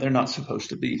 Yeah, they're not supposed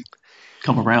to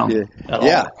come around at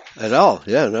Yeah, all. at all.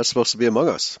 Yeah, they're not supposed to be among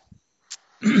us.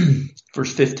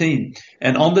 Verse 15.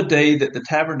 And on the day that the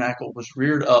tabernacle was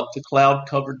reared up, the cloud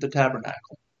covered the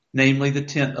tabernacle, namely the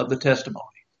tent of the testimony.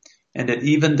 And at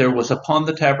even there was upon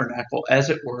the tabernacle, as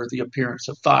it were, the appearance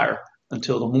of fire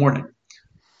until the morning.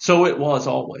 So it was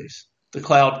always. The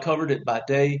cloud covered it by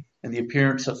day, and the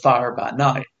appearance of fire by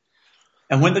night.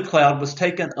 And when the cloud was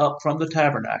taken up from the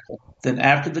tabernacle, then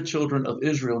after the children of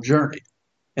Israel journeyed,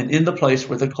 and in the place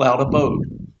where the cloud abode,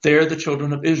 there the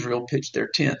children of Israel pitched their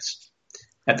tents.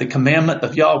 At the commandment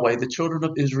of Yahweh, the children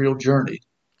of Israel journeyed,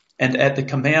 and at the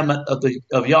commandment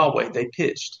of Yahweh they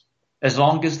pitched. As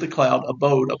long as the cloud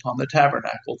abode upon the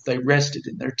tabernacle, they rested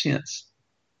in their tents.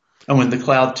 And when the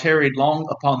cloud tarried long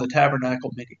upon the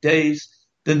tabernacle many days,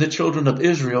 then the children of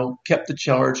Israel kept the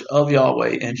charge of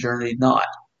Yahweh and journeyed not.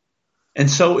 And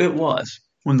so it was,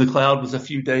 when the cloud was a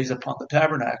few days upon the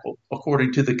tabernacle,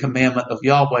 according to the commandment of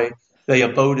Yahweh, they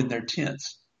abode in their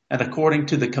tents, and according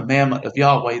to the commandment of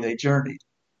Yahweh they journeyed.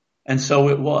 And so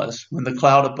it was, when the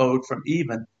cloud abode from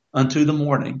even unto the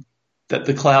morning, that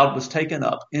the cloud was taken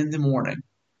up in the morning.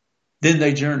 Then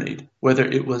they journeyed, whether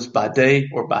it was by day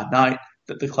or by night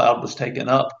that the cloud was taken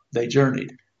up, they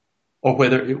journeyed. Or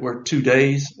whether it were 2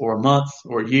 days or a month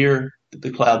or a year that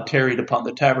the cloud tarried upon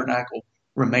the tabernacle,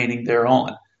 remaining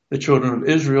thereon. The children of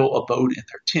Israel abode in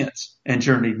their tents and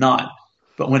journeyed not.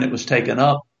 But when it was taken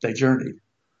up, they journeyed.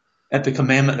 At the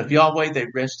commandment of Yahweh, they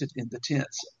rested in the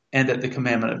tents. And at the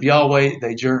commandment of Yahweh,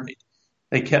 they journeyed.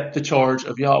 They kept the charge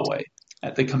of Yahweh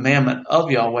at the commandment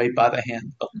of Yahweh by the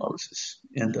hand of Moses.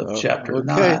 End of chapter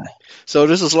 9. So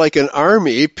this is like an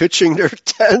army pitching their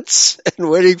tents and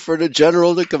waiting for the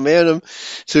general to command them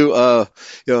to,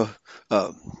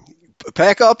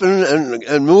 pack up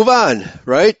and move on,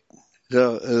 right?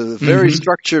 Very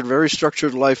structured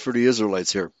life for the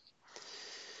Israelites here.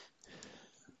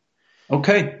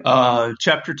 Okay,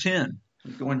 chapter 10.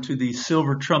 We go into the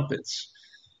silver trumpets.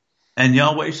 And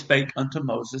Yahweh spake unto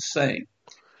Moses, saying,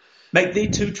 Make thee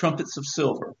 2 trumpets of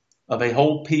silver. Of a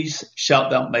whole piece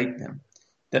shalt thou make them,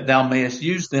 that thou mayest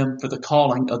use them for the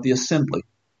calling of the assembly,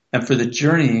 and for the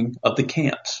journeying of the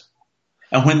camps.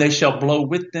 And when they shall blow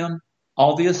with them,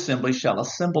 all the assembly shall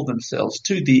assemble themselves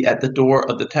to thee at the door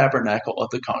of the tabernacle of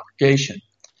the congregation.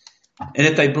 And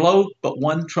if they blow but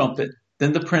one trumpet,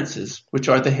 then the princes, which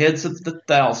are the heads of the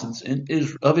thousands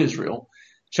of Israel,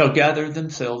 shall gather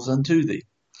themselves unto thee.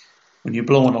 When you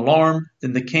blow an alarm,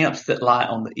 then the camps that lie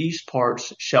on the east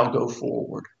parts shall go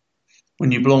forward.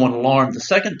 When you blow an alarm the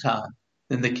second time,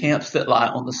 then the camps that lie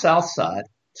on the south side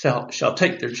shall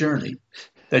take their journey.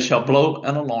 They shall blow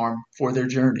an alarm for their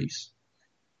journeys.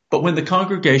 But when the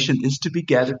congregation is to be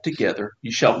gathered together,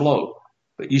 you shall blow,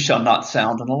 but you shall not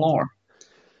sound an alarm.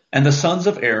 And the sons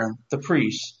of Aaron, the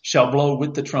priests, shall blow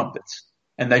with the trumpets,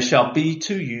 and they shall be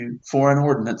to you for an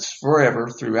ordinance forever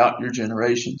throughout your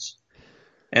generations.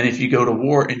 And if you go to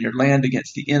war in your land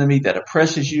against the enemy that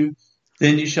oppresses you,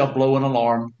 then you shall blow an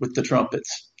alarm with the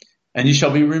trumpets. And you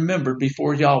shall be remembered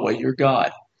before Yahweh your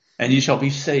God, and you shall be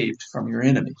saved from your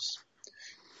enemies.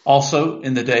 Also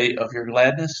in the day of your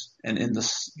gladness, and in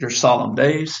your solemn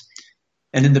days,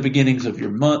 and in the beginnings of your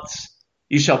months,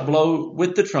 you shall blow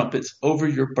with the trumpets over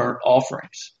your burnt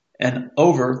offerings, and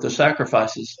over the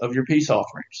sacrifices of your peace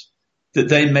offerings, that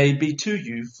they may be to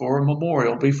you for a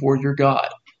memorial before your God.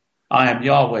 I am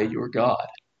Yahweh your God.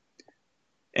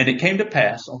 And it came to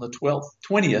pass on the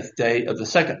 20th day of the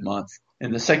second month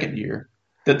in the second year,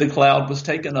 that the cloud was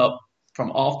taken up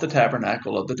from off the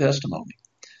tabernacle of the testimony.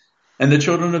 And the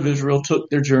children of Israel took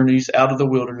their journeys out of the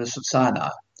wilderness of Sinai,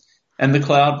 and the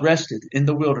cloud rested in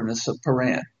the wilderness of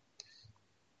Paran.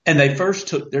 And they first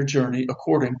took their journey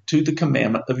according to the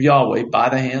commandment of Yahweh by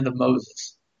the hand of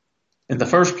Moses. In the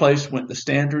first place went the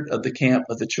standard of the camp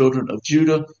of the children of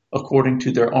Judah according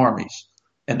to their armies.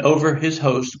 And over his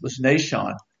host was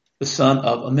Nahshon, the son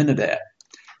of Amminadab.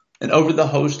 And over the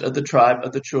host of the tribe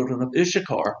of the children of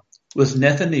Issachar was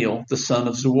Nethaneel, the son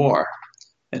of Zuar.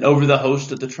 And over the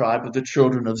host of the tribe of the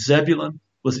children of Zebulun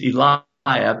was Eliab,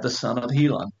 Eliab the son of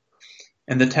Helon.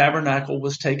 And the tabernacle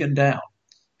was taken down,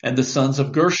 and the sons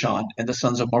of Gershon and the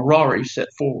sons of Merari set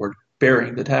forward,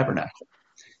 bearing the tabernacle.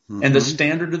 And the Mm-hmm.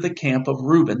 standard of the camp of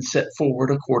Reuben set forward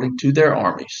according to their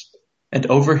armies. And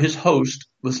over his host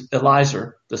was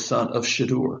Elizur the son of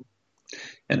Shedeur.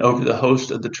 And over the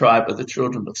host of the tribe of the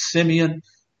children of Simeon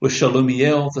was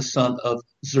Shalumiel the son of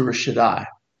Zurishaddai.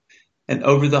 And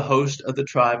over the host of the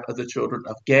tribe of the children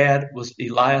of Gad was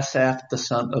Eliasaph the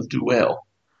son of Duel.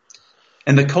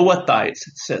 And the Kohathites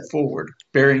set forward,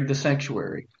 bearing the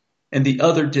sanctuary, and the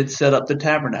other did set up the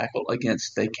tabernacle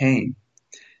against they came.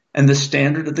 And the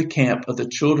standard of the camp of the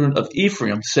children of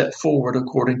Ephraim set forward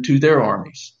according to their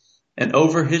armies. And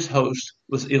over his host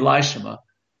was Elishama,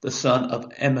 the son of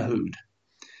Ammihud.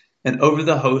 And over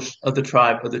the host of the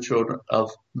tribe of the children of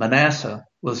Manasseh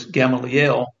was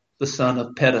Gamaliel, the son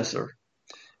of Pedazur.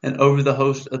 And over the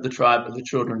host of the tribe of the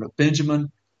children of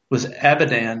Benjamin was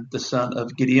Abidan, the son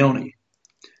of Gideoni.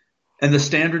 And the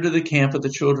standard of the camp of the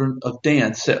children of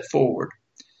Dan set forward,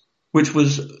 which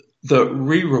was the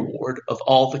reward of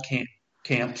all the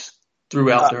camps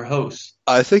throughout their hosts.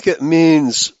 I think it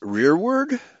means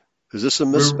rearward. Is this a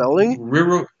misspelling?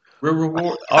 Reward,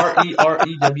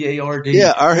 R-E-R-E-W-A-R-D.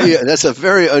 Yeah, that's a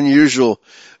very unusual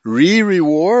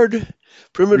reward.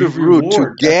 Primitive root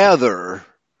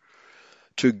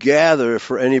to gather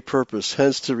for any purpose,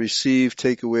 hence to receive,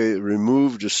 take away,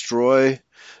 remove, destroy.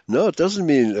 No, it doesn't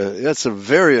mean, that's a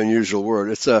very unusual word.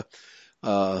 It's a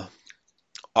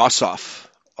osoph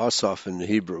in the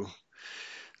Hebrew.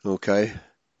 Okay.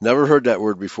 Never heard that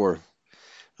word before.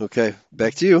 Okay,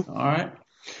 back to you. All right.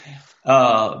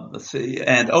 Let's see.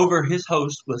 And over his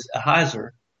host was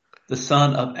Ahiezer, the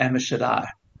son of Ammishaddai.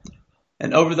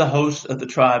 And over the host of the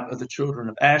tribe of the children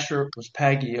of Asher was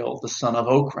Pagiel, the son of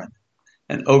Ochran.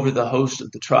 And over the host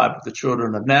of the tribe of the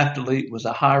children of Naphtali was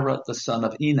Ahira, the son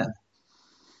of Enan.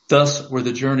 Thus were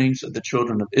the journeyings of the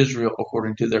children of Israel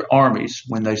according to their armies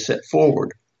when they set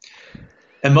forward.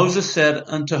 And Moses said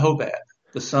unto Hobab,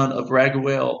 the son of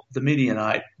Raguel the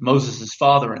Midianite, Moses'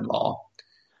 father-in-law,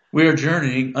 we are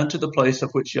journeying unto the place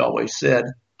of which Yahweh said,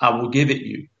 I will give it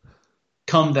you.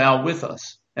 Come thou with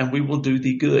us, and we will do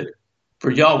thee good.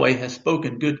 For Yahweh has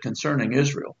spoken good concerning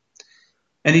Israel.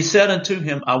 And he said unto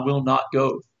him, I will not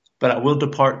go, but I will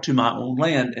depart to my own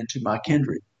land and to my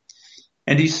kindred.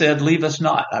 And he said, leave us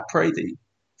not, I pray thee,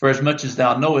 for as much as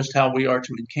thou knowest how we are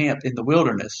to encamp in the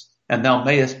wilderness, and thou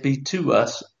mayest be to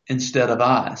us instead of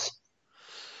eyes.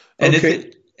 And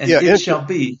Okay. it shall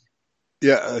be.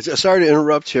 Yeah, sorry to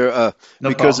interrupt here,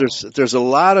 because there's a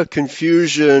lot of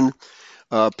confusion.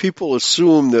 People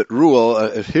assume that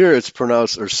Ruel, here it's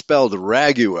pronounced or spelled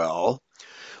Raguel,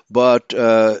 but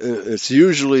it's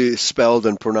usually spelled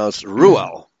and pronounced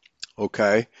Ruel,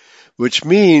 okay, which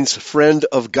means friend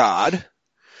of God.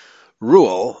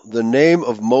 Ruel, the name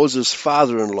of Moses'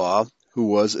 father-in-law, who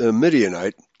was a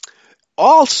Midianite,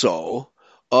 also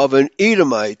of an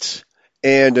Edomite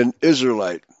and an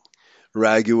Israelite,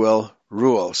 Raguel,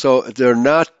 Ruel. So they're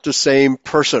not the same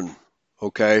person,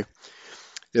 okay?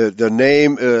 The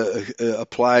name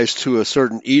applies to a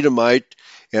certain Edomite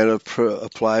and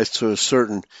applies to a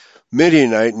certain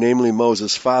Midianite, namely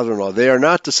Moses' father-in-law. They are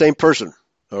not the same person,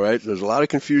 all right? There's a lot of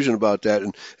confusion about that.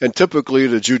 And typically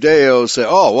the Judeos say,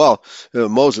 oh, well,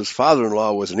 Moses'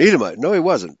 father-in-law was an Edomite. No, he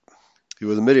wasn't. He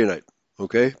was a Midianite.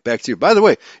 Okay, back to you. By the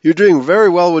way, you're doing very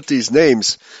well with these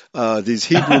names, these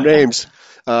Hebrew names.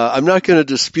 I'm not going to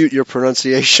dispute your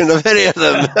pronunciation of any of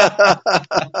them.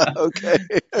 Okay.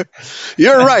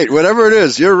 You're right. Whatever it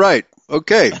is, you're right.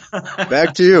 Okay.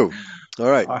 Back to you. All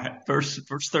right. All right. Verse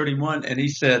 31, and he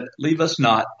said, leave us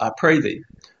not, I pray thee,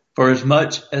 for as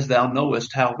much as thou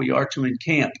knowest how we are to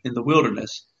encamp in the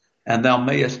wilderness, and thou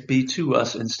mayest be to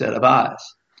us instead of eyes.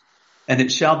 And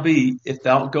it shall be, if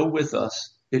thou go with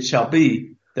us, it shall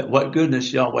be that what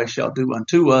goodness Yahweh shall do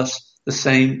unto us, the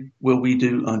same will we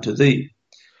do unto thee.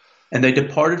 And they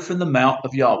departed from the mount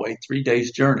of Yahweh 3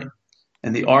 days' journey.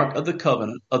 And the ark of the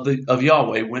covenant of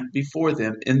Yahweh went before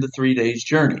them in the 3 days'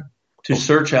 journey to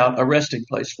search out a resting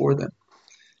place for them.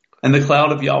 And the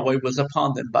cloud of Yahweh was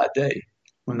upon them by day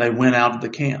when they went out of the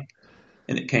camp.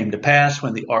 And it came to pass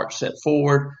when the ark set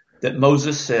forward that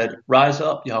Moses said, rise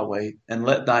up, Yahweh, and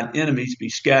let thine enemies be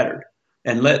scattered,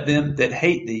 and let them that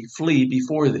hate thee flee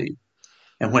before thee.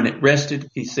 And when it rested,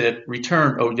 he said,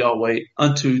 return, O Yahweh,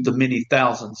 unto the many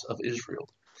thousands of Israel.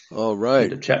 All right.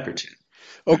 End of chapter 10.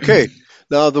 Okay.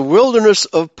 Now, the wilderness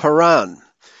of Paran.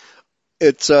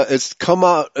 It's come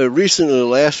out recently in the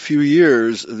last few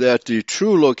years that the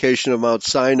true location of Mount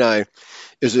Sinai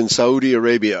is in Saudi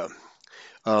Arabia.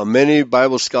 Many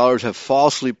Bible scholars have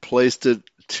falsely placed it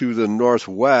to the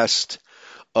northwest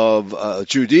of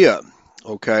Judea,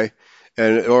 okay,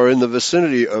 or in the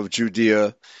vicinity of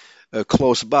Judea,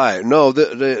 close by. No,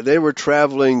 they were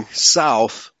traveling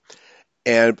south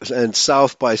and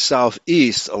south by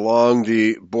southeast along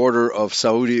the border of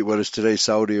what is today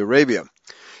Saudi Arabia.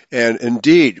 And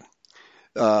indeed,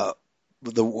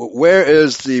 where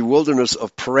is the wilderness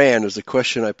of Paran is the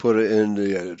question I put in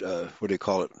the, what do you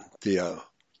call it? The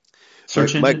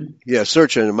search engine?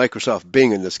 Search engine, Microsoft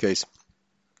Bing in this case.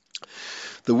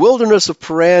 The wilderness of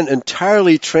Paran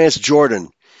entirely Transjordan,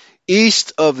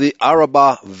 east of the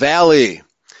Arabah Valley.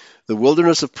 The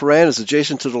wilderness of Paran is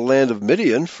adjacent to the land of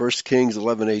Midian, 1 Kings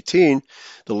 11:18.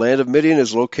 The land of Midian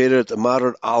is located at the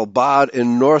modern Al-Bad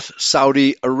in North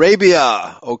Saudi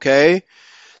Arabia, okay?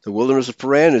 The wilderness of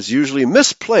Paran is usually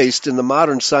misplaced in the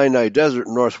modern Sinai Desert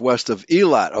northwest of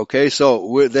Eilat, okay?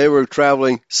 So they were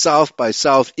traveling south by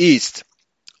southeast,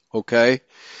 okay?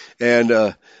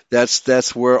 And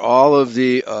that's where all of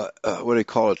the, what do you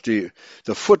call it,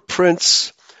 the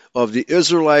footprints of the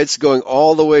Israelites going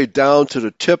all the way down to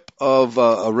the tip of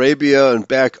Arabia and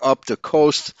back up the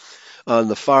coast on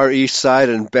the far east side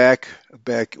and back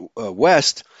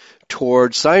west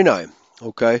toward Sinai,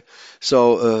 okay?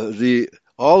 So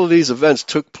all of these events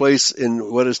took place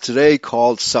in what is today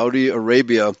called Saudi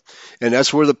Arabia, and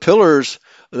that's where the pillars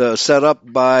set up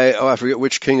by, I forget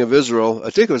which king of Israel. I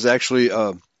think it was actually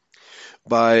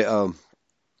by,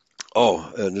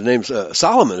 the name's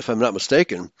Solomon, if I'm not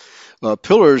mistaken.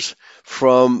 Pillars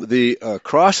from the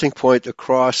crossing point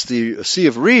across the Sea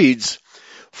of Reeds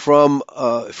from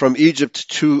Egypt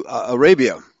to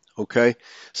Arabia, okay?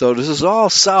 So this is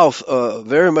all south,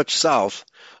 very much south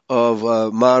of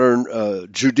modern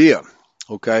Judea,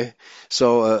 okay?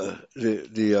 So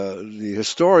the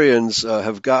historians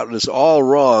have gotten this all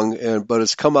wrong, but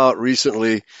it's come out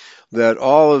recently that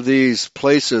all of these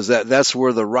places, that's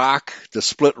where the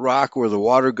split rock where the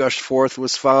water gushed forth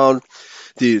was found,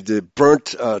 the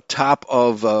burnt top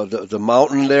of the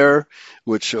mountain there,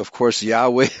 which of course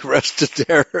Yahweh rested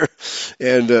there,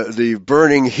 and the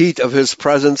burning heat of his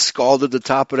presence scalded the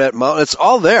top of that mountain. It's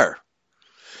all there.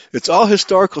 It's all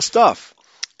historical stuff.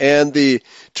 And the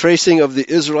tracing of the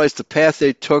Israelites, the path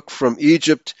they took from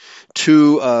Egypt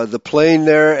to the plain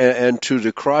there and to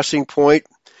the crossing point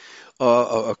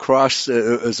across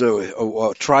is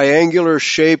a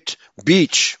triangular-shaped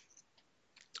beach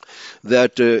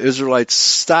that the Israelites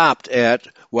stopped at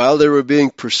while they were being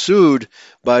pursued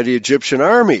by the Egyptian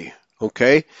army,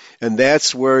 okay? And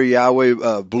that's where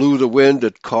Yahweh blew the wind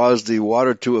that caused the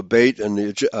water to abate, and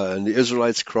the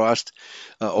Israelites crossed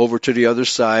over to the other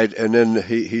side, and then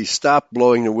he stopped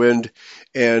blowing the wind,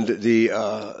 and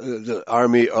the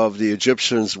army of the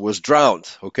Egyptians was drowned,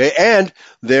 okay? And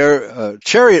their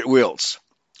chariot wheels,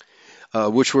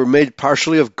 which were made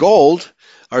partially of gold,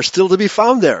 are still to be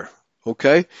found there.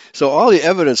 Okay, so all the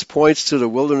evidence points to the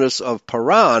wilderness of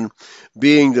Paran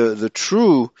being the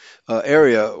true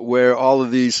area where all of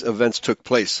these events took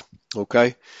place.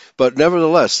 Okay, but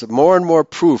nevertheless, more and more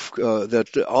proof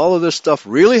that all of this stuff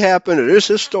really happened. It is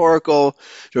historical.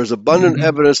 There's abundant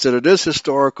evidence that it is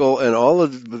historical, and all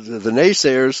of the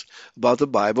naysayers about the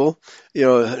Bible,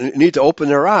 need to open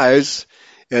their eyes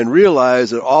and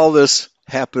realize that all this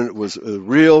happened was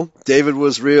real. David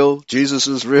was real. Jesus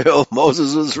is real.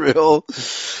 Moses is real.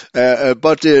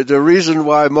 But the reason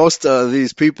why most of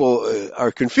these people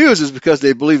are confused is because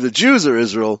they believe the Jews are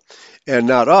Israel and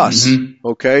not us.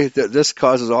 Okay? This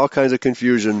causes all kinds of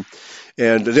confusion.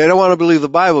 And they don't want to believe the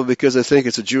Bible because they think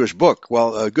it's a Jewish book.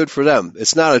 Well, good for them.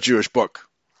 It's not a Jewish book.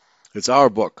 It's our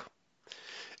book.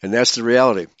 And that's the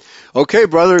reality. Okay,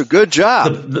 brother. Good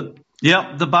job.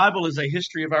 The Bible is a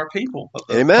history of our people, of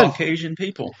the Amen. Caucasian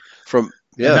people. Yes.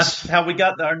 And that's how we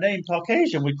got our name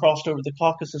Caucasian. We crossed over the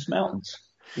Caucasus Mountains.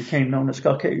 Became known as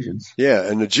Caucasians. Yeah,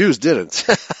 and the Jews didn't.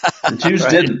 The Jews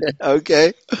didn't.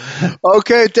 Okay.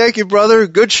 Okay, thank you, brother.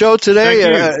 Good show today.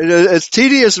 It's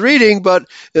tedious reading, but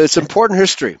it's important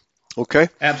history. Okay?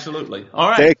 Absolutely. All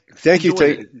right. Thank you.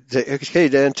 Okay,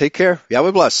 Dan, take care.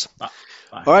 Yahweh bless. Bye.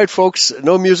 All right, folks,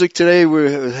 no music today.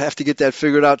 We have to get that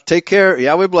figured out. Take care.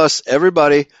 Yahweh bless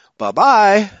everybody.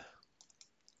 Bye-bye.